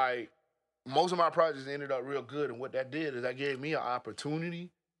 Right. But, most of my projects ended up real good. And what that did is that gave me an opportunity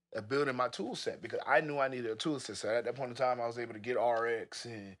of building my tool set because I knew I needed a tool set. So at that point in time, I was able to get RX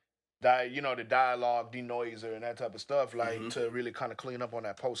and, the dialogue, denoiser, and that type of stuff, to really kind of clean up on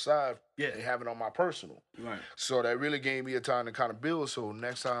that post side and have it on my personal. Right. So that really gave me a time to kind of build. So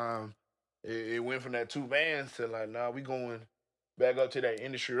next time, it went from that 2 bands to we going back up to that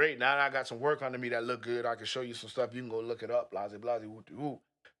industry rate. Now I got some work under me that look good. I can show you some stuff. You can go look it up, blase, whoop.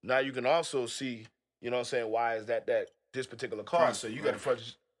 Now you can also see, why is that this particular cost. So you got to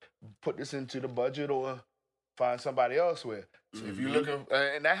put this into the budget or find somebody else with. So if you're looking,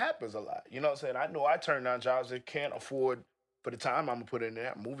 and that happens a lot. You know what I'm saying? I know I turn down jobs that can't afford for the time I'm going to put in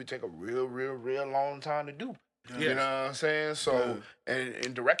that movie take a real long time to do. Yes. You know what I'm saying? So,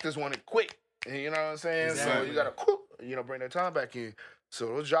 and directors want it quick. You know what I'm saying? Exactly. So you got to, bring that time back in. So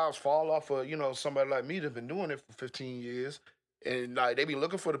those jobs fall off of, somebody like me that's been doing it for 15 years. And like they be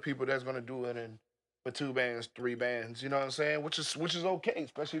looking for the people that's gonna do it in for 2 bands, 3 bands, you know what I'm saying? Which is okay,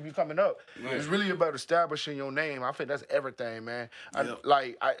 especially if you're coming up. Right. It's really about establishing your name. I think that's everything, man. Yep.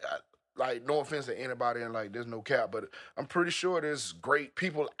 I like no offense to anybody and like there's no cap, but I'm pretty sure there's great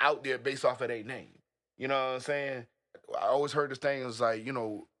people out there based off of their name. You know what I'm saying? I always heard this thing is like,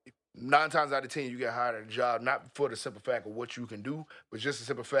 9 times out of 10 you get hired at a job not for the simple fact of what you can do, but just the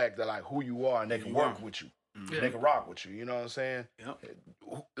simple fact that like who you are and they can work with you. Yeah. They can rock with you. You know what I'm saying? Yep.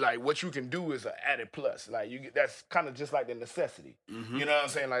 Like what you can do is an added plus. Like that's kind of just like the necessity. You know what I'm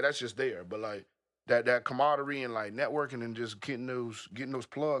saying? Like that's just there. But like that camaraderie and like networking and just getting those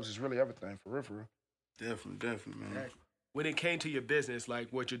plugs is really everything for real, for real. Definitely, man. When it came to your business, like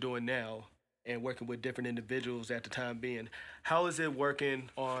what you're doing now and working with different individuals at the time being, how is it working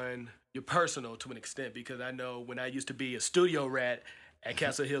on your personal to an extent? Because I know when I used to be a studio rat at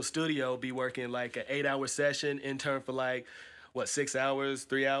Castle Hill Studio, be working like an 8-hour session, intern for like, 6 hours,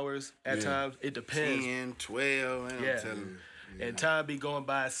 3 hours at times? It depends. 10, 12, man, I'm telling you. And time be going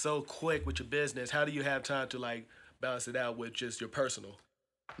by so quick with your business. How do you have time to like balance it out with just your personal?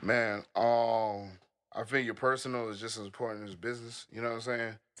 Man, I think your personal is just as important as business. You know what I'm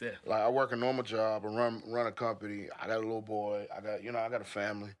saying? Yeah. Like I work a normal job and run a company. I got a little boy. I got a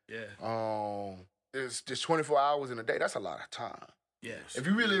family. Yeah. It's just 24 hours in a day. That's a lot of time. Yes. If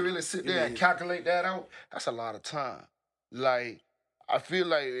you really, really sit there and calculate that out, that's a lot of time. Like, I feel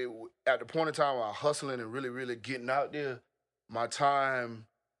like at the point in time where I'm hustling and really, really getting out there, my time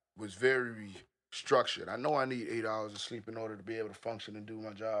was very structured. I know I need 8 hours of sleep in order to be able to function and do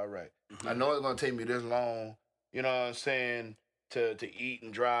my job right. I know it's gonna take me this long, you know what I'm saying, to eat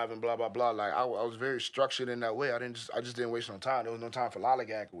and drive and blah, blah, blah. Like, I was very structured in that way. I just didn't waste no time. There was no time for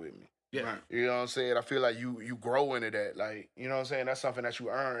lollygagging with me. Yeah. Right. You know what I'm saying? I feel like you grow into that. Like, you know what I'm saying? That's something that you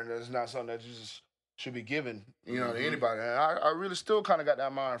earn. That's not something that you just should be given, to anybody. And I really still kind of got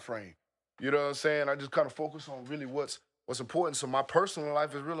that mind frame. You know what I'm saying? I just kind of focus on really what's important. So my personal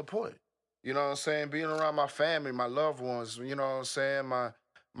life is real important. You know what I'm saying? Being around my family, my loved ones, you know what I'm saying?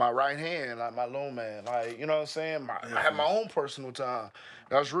 My right hand, like my low man. Like, you know what I'm saying? I have my own personal time.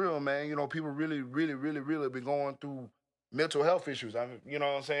 That's real, man. You know, people really, really, really, really be going through mental health issues. You know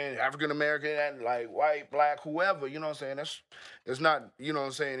what I'm saying? African American, like white, black, whoever, you know what I'm saying? It's not, you know what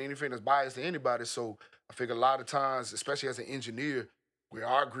I'm saying, anything that's biased to anybody. So I think a lot of times, especially as an engineer, where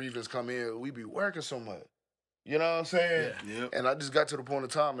our grievance come in, we be working so much. You know what I'm saying? Yeah. And I just got to the point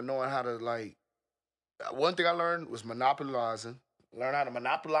of time of knowing how to, like, one thing I learned was monopolizing. Learn how to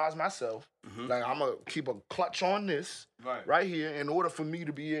monopolize myself. Like, I'm going to keep a clutch on this right here in order for me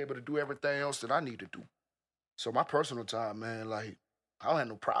to be able to do everything else that I need to do. So my personal time, man, like, I don't have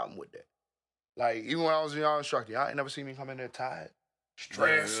no problem with that. Like, even when I was a young instructor, y'all ain't never seen me come in there tired,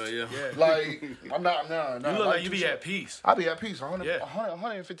 stressed. Yeah. Like, I'm not, You look like you be at peace. I be at peace,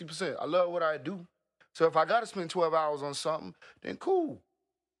 150%. I love what I do. So if I got to spend 12 hours on something, then cool.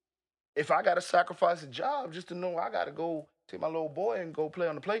 If I got to sacrifice a job just to know I got to go take my little boy and go play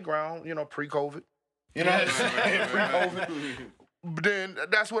on the playground, pre-COVID. You know what I'm saying? Pre-COVID. Then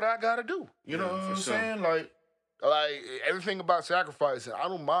that's what I got to do. You know what I'm saying? Like everything about sacrificing, I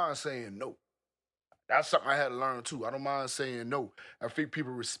don't mind saying no. That's something I had to learn too. I don't mind saying no. I think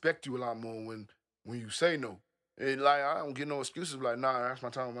people respect you a lot more when you say no. And like I don't get no excuses like, nah, that's my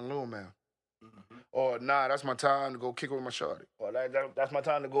time with my little man. Or nah, that's my time to go kick with my shorty. Or that's my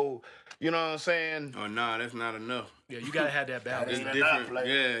time to go, you know what I'm saying? Or nah, that's not enough. Yeah, you gotta have that balance. It's different.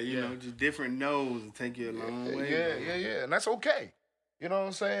 You know, just different no's and take you a long way. Yeah. And that's okay. You know what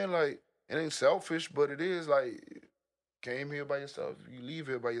I'm saying? Like, it ain't selfish, but it is like, came here by yourself, you leave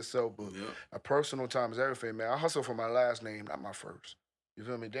here by yourself. But a personal time is everything, man. I hustle for my last name, not my first. You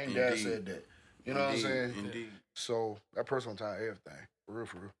feel me? Dang, Dad said that. You know what I'm saying? Indeed. So that personal time, everything. For real,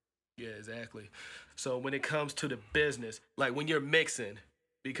 for real. Yeah, exactly. So when it comes to the business, like when you're mixing,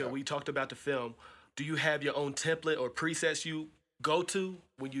 because we talked about the film, do you have your own template or presets you go to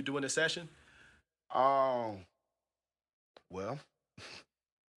when you're doing a session? Well,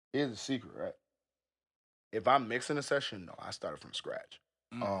 here's the secret, right? If I'm mixing a session, no, I started from scratch.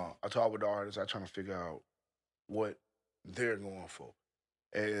 I talk with the artists, I try to figure out what they're going for.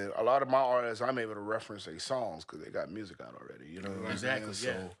 And a lot of my artists, I'm able to reference their songs because they got music out already, you know what I'm saying?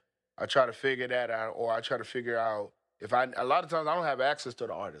 So I try to figure that out, or I try to figure out a lot of times I don't have access to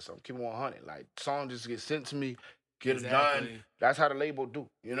the artist. I'm keeping 100. Like, songs just get sent to me, get it done. That's how the label do.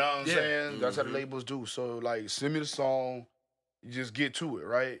 You know what I'm saying? That's how the labels do. So, like, send me the song, you just get to it,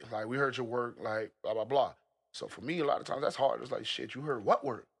 right? Like, we heard your work, like, blah, blah, blah. So for me, a lot of times, that's hard. It's like, shit, you heard what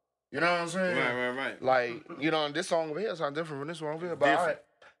work? You know what I'm saying? Right. Like, you know, this song over here sounds different from this one over here. But all right.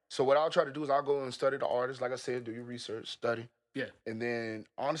 So what I'll try to do is I'll go and study the artist. Like I said, do your research, study. Yeah. And then,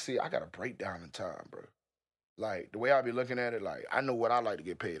 honestly, I got a breakdown in time, bro. Like, the way I be looking at it, like, I know what I like to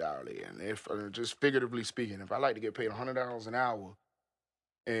get paid hourly. And if, just figuratively speaking, if I like to get paid $100 an hour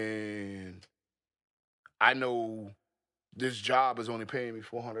and I know this job is only paying me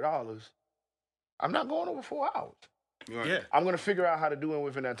 $400, I'm not going over 4 hours. Right. Yeah. I'm going to figure out how to do it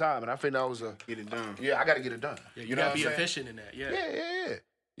within that time. And I think that was Get it done. Yeah, I got to get it done. Yeah, you got to be efficient in that. Yeah. Yeah.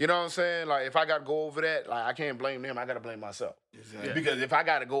 You know what I'm saying? Like, if I got to go over that, like, I can't blame them. I got to blame myself. Exactly. Yeah. Because if I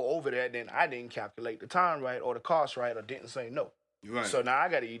got to go over that, then I didn't calculate the time right or the cost right or didn't say no. Right. So now I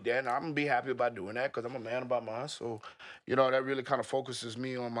got to eat that, and I'm going to be happy about doing that because I'm a man about mine. So, you know, that really kind of focuses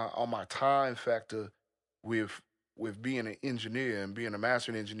me on my time factor with being an engineer and being a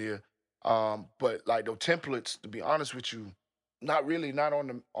mastering engineer. But, like, the templates, to be honest with you, not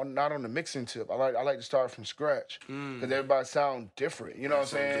on the mixing tip. I like to start from scratch because everybody sound different. You know what I'm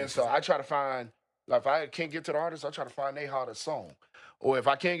saying? So I try to find, like, if I can't get to the artist, I try to find their hardest song. Or if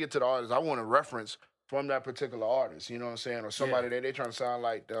I can't get to the artist, I want a reference from that particular artist. You know what I'm saying? Or somebody that they trying to sound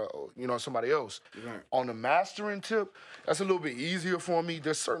like, somebody else. Right. On the mastering tip, that's a little bit easier for me.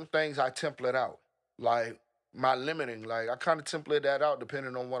 There's certain things I template out, like my limiting. Like, I kind of template that out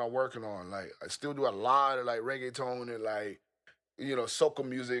depending on what I'm working on. Like, I still do a lot of like reggaeton and like, you know, soca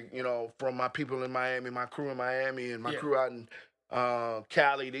music, you know, from my people in Miami, my crew in Miami, and my crew out in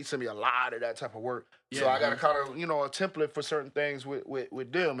Cali. They send me a lot of that type of work. So I got a kind of, you know, a template for certain things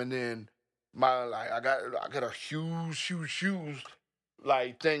with them. And then I got a huge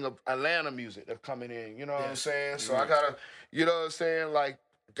like thing of Atlanta music that's coming in. You know what I'm saying? So I gotta, you know what I'm saying, like,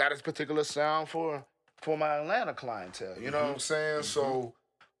 got this particular sound for my Atlanta clientele. You know what I'm saying? So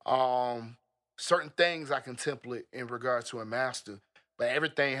certain things I can template in regards to a master, but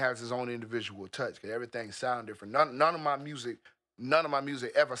everything has its own individual touch because everything sounds different. None of my music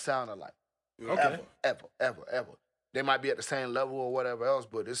ever sounded like. Okay. Ever. They might be at the same level or whatever else,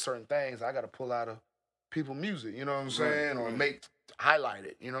 but there's certain things I got to pull out of people's music, you know what I'm saying? Or highlight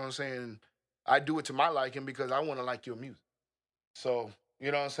it, you know what I'm saying? I do it to my liking because I want to like your music. So,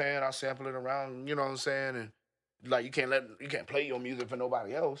 you know what I'm saying? I sample it around, you know what I'm saying? And like, you can't play your music for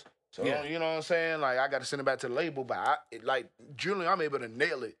nobody else. So, you know what I'm saying? Like, I got to send it back to the label, but generally, I'm able to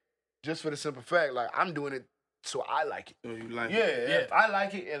nail it just for the simple fact, like, I'm doing it so I like it. So you like it? Yeah. If I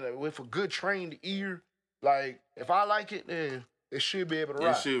like it and with a good trained ear, like, if I like it, then it should be able to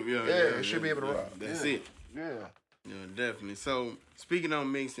rock. It should be able to rock. That's it. Yeah. Yeah, definitely. So, speaking on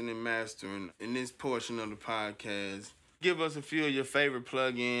mixing and mastering, in this portion of the podcast, give us a few of your favorite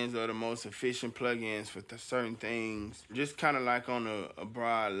plugins or the most efficient plugins for certain things. Just kind of like on a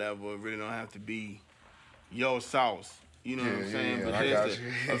broad level. It really don't have to be your sauce. You know what I'm saying? But just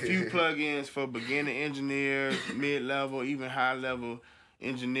a few plugins for beginner engineers, mid-level, even high-level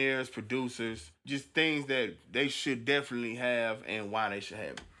engineers, producers. Just things that they should definitely have and why they should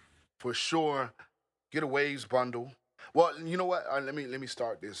have it. For sure, get a Waves bundle. Well, you know what? Let me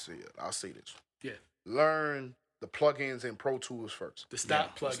start this here. I'll say this. Yeah. Learn the plugins in Pro Tools first. The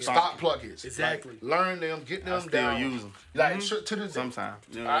stock plugins. Stock plugins. Exactly. Like, learn them, get them down. I still use them. Like, to this day. Sometimes.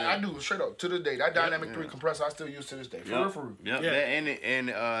 I do, straight up, to this day. That Dynamic 3 compressor I still use to this day. For real. Yep. That and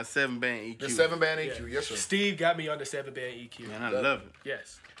 7-band EQ. The 7-band EQ, yes, sir. Steve got me on the 7-band EQ. Man, I love it.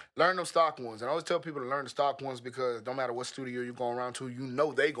 Yes. Learn them stock ones. And I always tell people to learn the stock ones because no matter what studio you're going around to, you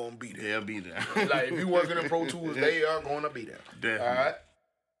know they going to be there. They'll be there. Like, if you working in Pro Tools, they are going to be there. Definitely. All right?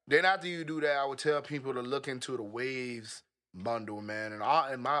 Then after you do that, I would tell people to look into the Waves bundle, man. And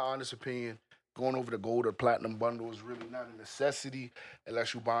in my honest opinion, going over the gold or platinum bundle is really not a necessity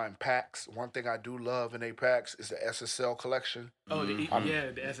unless you're buying packs. One thing I do love in packs is the SSL collection. Oh, the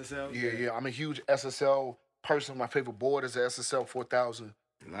SSL? Yeah. I'm a huge SSL person. My favorite board is the SSL 4000.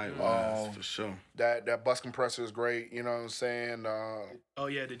 Likewise, for sure. That bus compressor is great, you know what I'm saying?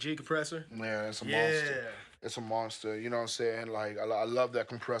 The G compressor? Yeah, it's a monster. It's a monster, you know what I'm saying? Like, I love that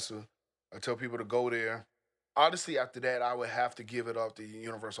compressor. I tell people to go there. Honestly, after that, I would have to give it up to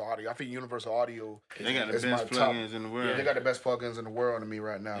Universal Audio. I think Universal Audio they got the best plugins in the world. Yeah, they got the best plugins in the world to me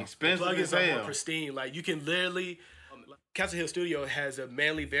right now. Expensive the plugins as are hell. more pristine. Like, you can literally... Castle Hill Studio has a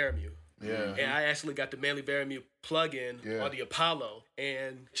Manly Verimute. Yeah. And I actually got the Manly Verimute plug-in on the Apollo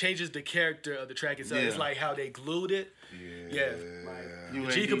and changes the character of the track itself. It's like how they glued it. Yeah. Like,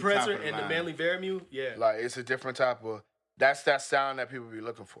 the G compressor and the Manly Verimute, Like, it's a different type of... That's that sound that people be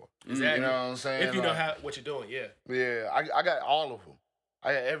looking for. Exactly. You know what I'm saying? If you know what you're doing, Yeah, I got all of them.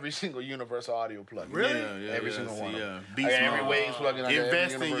 I got every single Universal Audio plugin. Really? Yeah, Every single one. Yeah. I Beast got every mode. Waves plugin. I got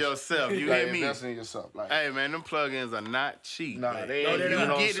Invest every in Universal. yourself. You Like, hear me? invest in yourself. Like, Hey man, them plugins are not cheap. Nah, man. they No, ain't. they're You not.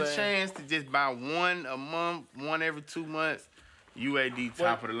 know what get I'm the saying? chance to just buy one a month, one every 2 months. UAD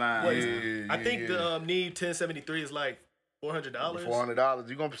top of the line. What Yeah, is- I think the Need 1073 is like $400. $400.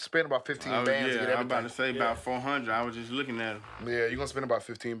 You're gonna spend about 15 bands to get everything. I'm about to say about 400. I was just looking at them. Yeah, you're gonna spend about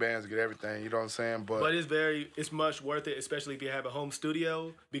 15 bands to get everything. You know what I'm saying? But it's much worth it, especially if you have a home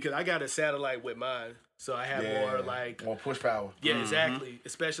studio. Because I got a satellite with mine, so I have more like more push power. yeah, exactly.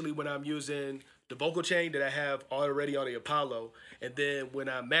 Especially when I'm using the vocal chain that I have already on the Apollo, and then when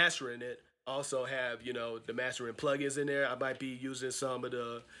I'm mastering it, I also have the mastering plugins in there. I might be using some of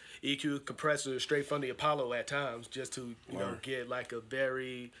the EQ compressors straight from the Apollo at times, just to get like a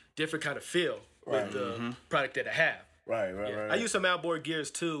very different kind of feel with the product that I have. Right. I use some outboard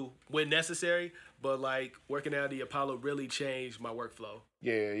gears too when necessary, but like working out the Apollo really changed my workflow.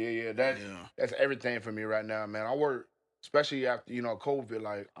 Yeah. That's everything for me right now, man. I work, especially after COVID.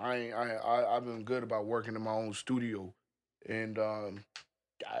 Like I've been good about working in my own studio, and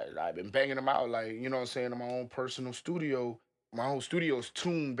I've been banging them out. Like what I'm saying, in my own personal studio. My whole studio is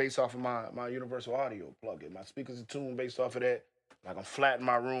tuned based off of my Universal Audio plugin. My speakers are tuned based off of that. Like I'm flat in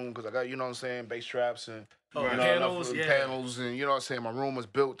my room because I got what I'm saying, bass traps and panels, panels, and what I'm saying, my room is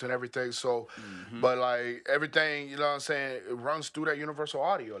built and everything. So, but like everything, what I'm saying, it runs through that Universal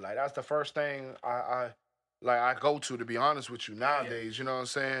Audio. Like that's the first thing I go to be honest with you nowadays. You know what I'm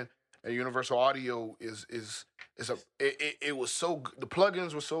saying? And Universal Audio it was so good. The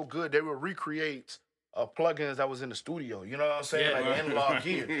plugins were so good they would recreate plugins that was in the studio. You know what I'm saying? Like the analog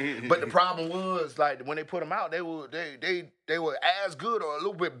gear. But the problem was like when they put them out, they were as good or a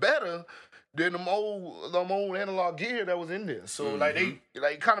little bit better than them old analog gear that was in there. So like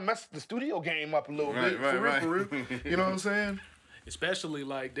they kind of messed the studio game up a little bit. For real. You know what I'm saying? Especially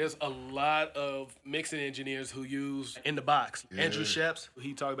like there's a lot of mixing engineers who use in the box. Yeah. Andrew Sheps,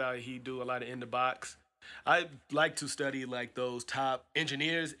 he talked about he do a lot of in the box. I like to study like those top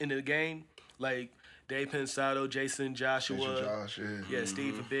engineers in the game, like Dave Pensado, Jason Joshua, Josh,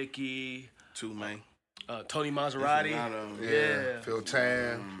 Steve Fabicki, man. Tony Maserati, Phil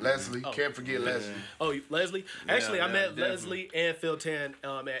Tan, Leslie. Can't forget Leslie. Oh, Leslie. Actually, I met Leslie and Phil Tan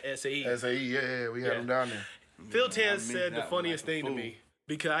at SAE. SAE, we had him down there. Phil Tan said the funniest thing to me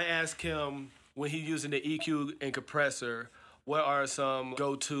because I asked him when he's using the EQ and compressor, what are some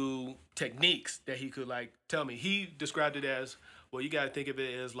go-to techniques that he could like tell me? He described it as, well, you got to think of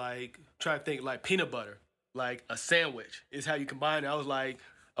it as like, try to think like peanut butter, like a sandwich is how you combine it. I was like,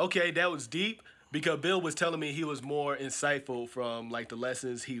 okay, that was deep because Bill was telling me he was more insightful from like the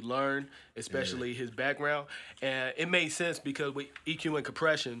lessons he learned, especially his background. And it made sense because with EQ and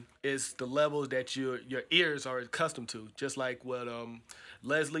compression, it's the levels that your ears are accustomed to. Just like what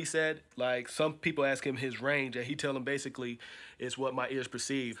Leslie said, like some people ask him his range and he tell them basically it's what my ears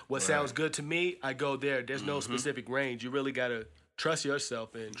perceive. What sounds good to me, I go there. There's no specific range. You really got to trust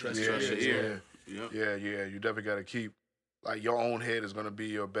yourself and trust your ears. Yeah. You definitely got to keep, like, your own head is going to be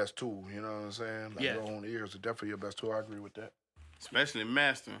your best tool. You know what I'm saying? Like, your own ears are definitely your best tool. I agree with that. Especially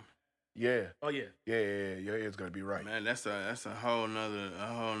mastering. Yeah. Oh, yeah. Yeah. Your ear's going to be right. Man, that's a whole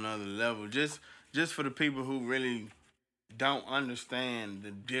nother level. Just for the people who really don't understand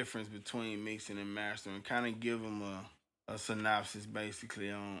the difference between mixing and mastering, kind of give them a synopsis basically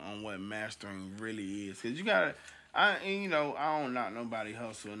on what mastering really is. Because you got to, I don't knock nobody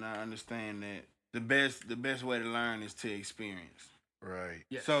hustle, and I understand that the best way to learn is to experience. Right.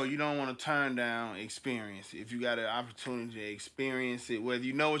 Yes. So you don't want to turn down experience. If you got an opportunity to experience it, whether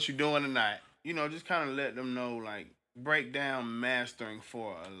you know what you're doing or not, just kind of let them know, like, break down mastering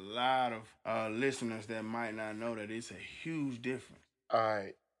for a lot of listeners that might not know that it's a huge difference. All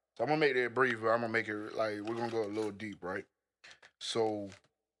right. So I'm going to make that brief, but I'm going to make it, like, we're going to go a little deep, right? So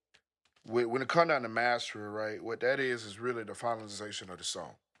when it comes down to mastering, right, what that is really the finalization of the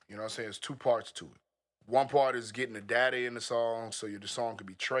song. You know what I'm saying? It's two parts to it. One part is getting the data in the song so the song can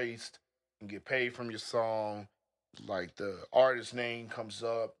be traced and get paid from your song. Like the artist name comes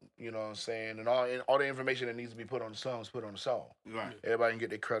up, you know what I'm saying? And all the information that needs to be put on the song is put on the song. Right. Everybody can get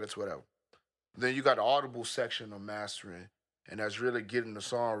their credits, whatever. Then you got the audible section of mastering, and that's really getting the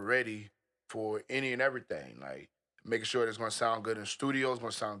song ready for any and everything. Like making sure it's going to sound good in studios,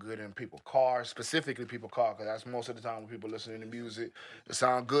 going to sound good in people's cars, specifically people's cars, because that's most of the time when people listening to music. It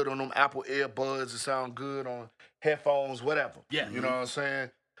sound good on them Apple earbuds. It sound good on headphones, whatever. Yeah. You know what I'm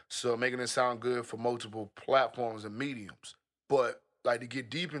saying? So making it sound good for multiple platforms and mediums. But like to get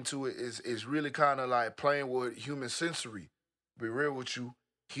deep into it is really kind of like playing with human sensory. Be real with you.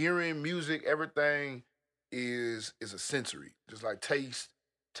 Hearing music, everything is a sensory, just like taste,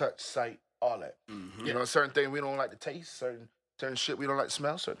 touch, sight, all that. Mm-hmm. You know, certain things we don't like to taste, certain shit we don't like to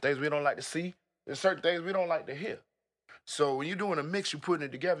smell, certain things we don't like to see, there's certain things we don't like to hear. So when you're doing a mix, you're putting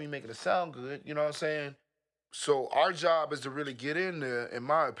it together, you're making it sound good, you know what I'm saying? So our job is to really get in there, in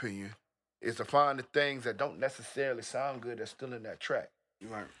my opinion, is to find the things that don't necessarily sound good that's still in that track.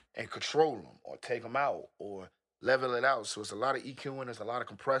 Right. And control them or take them out or level it out. So it's a lot of EQing, there's a lot of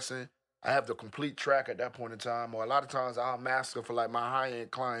compressing. I have the complete track at that point in time, or a lot of times I'll master for like my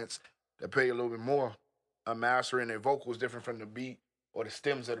high-end clients that pay a little bit more. I'm mastering their vocals different from the beat or the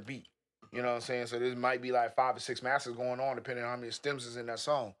stems of the beat. You know what I'm saying? So there might be like 5 or 6 masters going on depending on how many stems is in that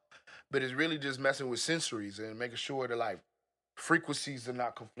song. But it's really just messing with sensories and making sure that like frequencies are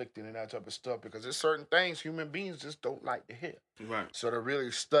not conflicting and that type of stuff, because there's certain things human beings just don't like to hear. Right. So to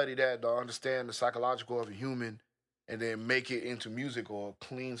really study that, to understand the psychological of a human and then make it into music or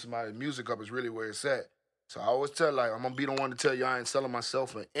clean somebody's music up is really where it's at. So I always tell, like, I'm going to be the one to tell you I ain't selling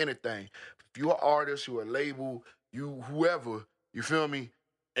myself for anything. If you're an artist, you're a label, you whoever, you feel me,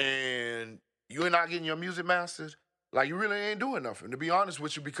 and you're not getting your music mastered, like, you really ain't doing nothing, to be honest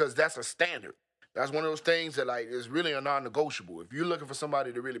with you, because that's a standard. That's one of those things that, like, is really a non-negotiable. If you're looking for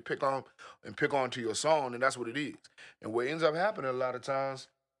somebody to really pick on to your song, then that's what it is. And what ends up happening a lot of times,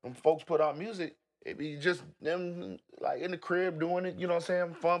 when folks put out music, it be just them, like, in the crib doing it, you know what I'm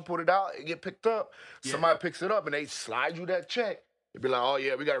saying, fun, put it out, it get picked up. Yeah. Somebody picks it up, and they slide you that check. It'd be like, oh,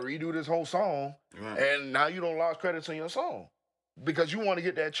 yeah, we got to redo this whole song. Right. And now you don't lost credits on your song because you want to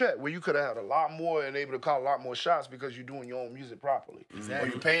get that check where you could have had a lot more and able to call a lot more shots because you're doing your own music properly. Exactly.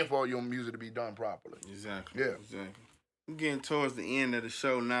 Or you're paying for your music to be done properly. Exactly. Yeah. Exactly. We're getting towards the end of the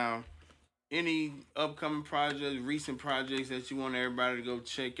show now. Any upcoming projects, recent projects that you want everybody to go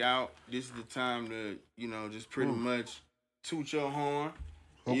check out? This is the time to, you know, just pretty much toot your horn.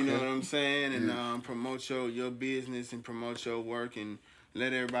 Okay. You know what I'm saying? And promote your business and promote your work and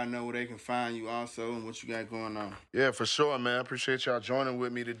let everybody know where they can find you also and what you got going on. Yeah, for sure, man. I appreciate y'all joining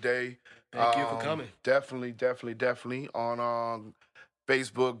with me today. Thank you for coming. Definitely. On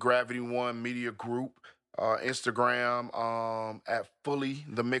Facebook, Gravity One Media Group. Instagram at Fully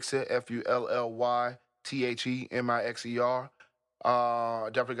the Mixer, FULLYTHEMIXER.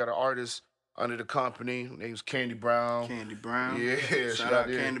 Definitely got an artist under the company. Her name's Candy Brown. Candy Brown. Yeah. Shout out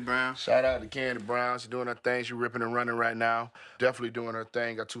Candy Brown. Shout out to Candy Brown. She's doing her thing. She's ripping and running right now. Definitely doing her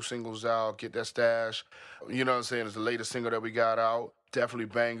thing. Got 2 singles out. Get that stash. You know what I'm saying? It's the latest single that we got out.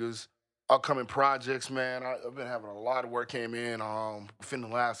 Definitely bangers. Upcoming projects, man. I've been having a lot of work came in within the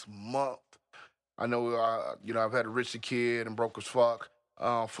last month. I know, I've had a Rich the Kid and Broke as Fuck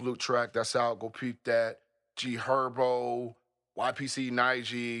flute track that's out. Go peep that. G Herbo, YPC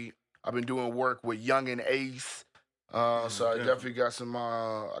Nige. I've been doing work with Young and Ace. So I definitely got some,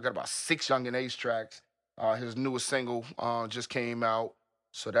 I got about 6 Young and Ace tracks. His newest single just came out.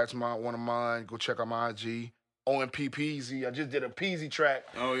 So that's one of mine. Go check out my IG. OMP Peasy. I just did a Peasy track.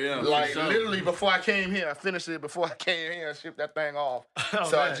 Oh, yeah. Like, literally before I came here. I finished it before I came here and shipped that thing off.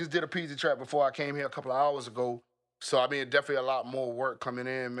 So man. I just did a Peasy track before I came here a couple of hours ago. So, I mean, definitely a lot more work coming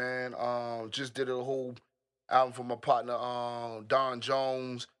in, man. Just did a whole album for my partner, Don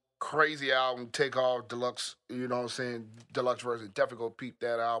Jones. Crazy album, Takeoff Deluxe, you know what I'm saying? Deluxe version. Definitely go peep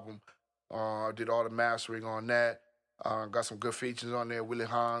that album. Did all the mastering on that. Got some good features on there. Willie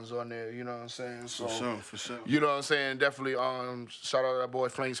Hines on there, you know what I'm saying? So, for sure. You know what I'm saying? Definitely shout out to that boy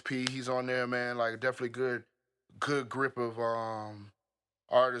Flames P. He's on there, man. Like definitely good grip of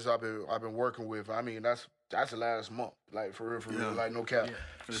artists I've been working with. I mean, that's the last month. Like for real, like no cap. Yeah,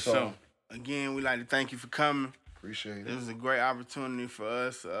 for sure. Again, we'd like to thank you for coming. Appreciate it. It was a great opportunity for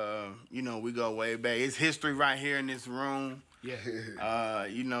us. We go way back. It's history right here in this room. Yeah.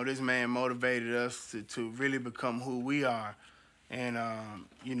 This man motivated us to really become who we are. And,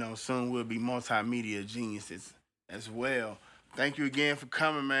 soon we'll be multimedia geniuses as well. Thank you again for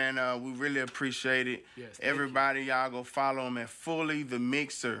coming, man. We really appreciate it. Yes, everybody, y'all go follow him at Fully the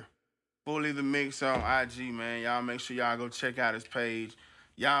Mixer. Fully the Mixer on IG, man. Y'all make sure y'all go check out his page.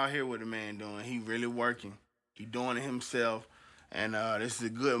 Y'all hear what the man doing. He really working. He doing it himself. And this is a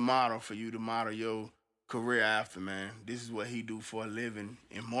good model for you to model your career after, man. This is what he do for a living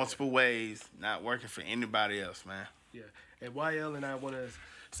in multiple ways, not working for anybody else, man. Yeah. And YL and I want to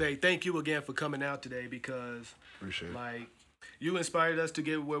say thank you again for coming out today because, appreciate it. You inspired us to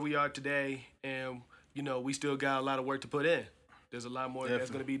get where we are today, and, we still got a lot of work to put in. There's a lot more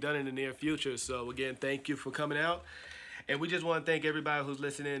that's going to be done in the near future. So, again, thank you for coming out. And we just want to thank everybody who's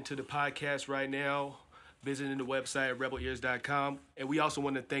listening to the podcast right now, visiting the website at rebelears.com. And we also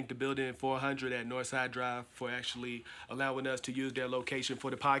want to thank the Building 400 at Northside Drive for actually allowing us to use their location for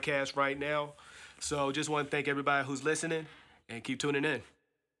the podcast right now. So just want to thank everybody who's listening and keep tuning in.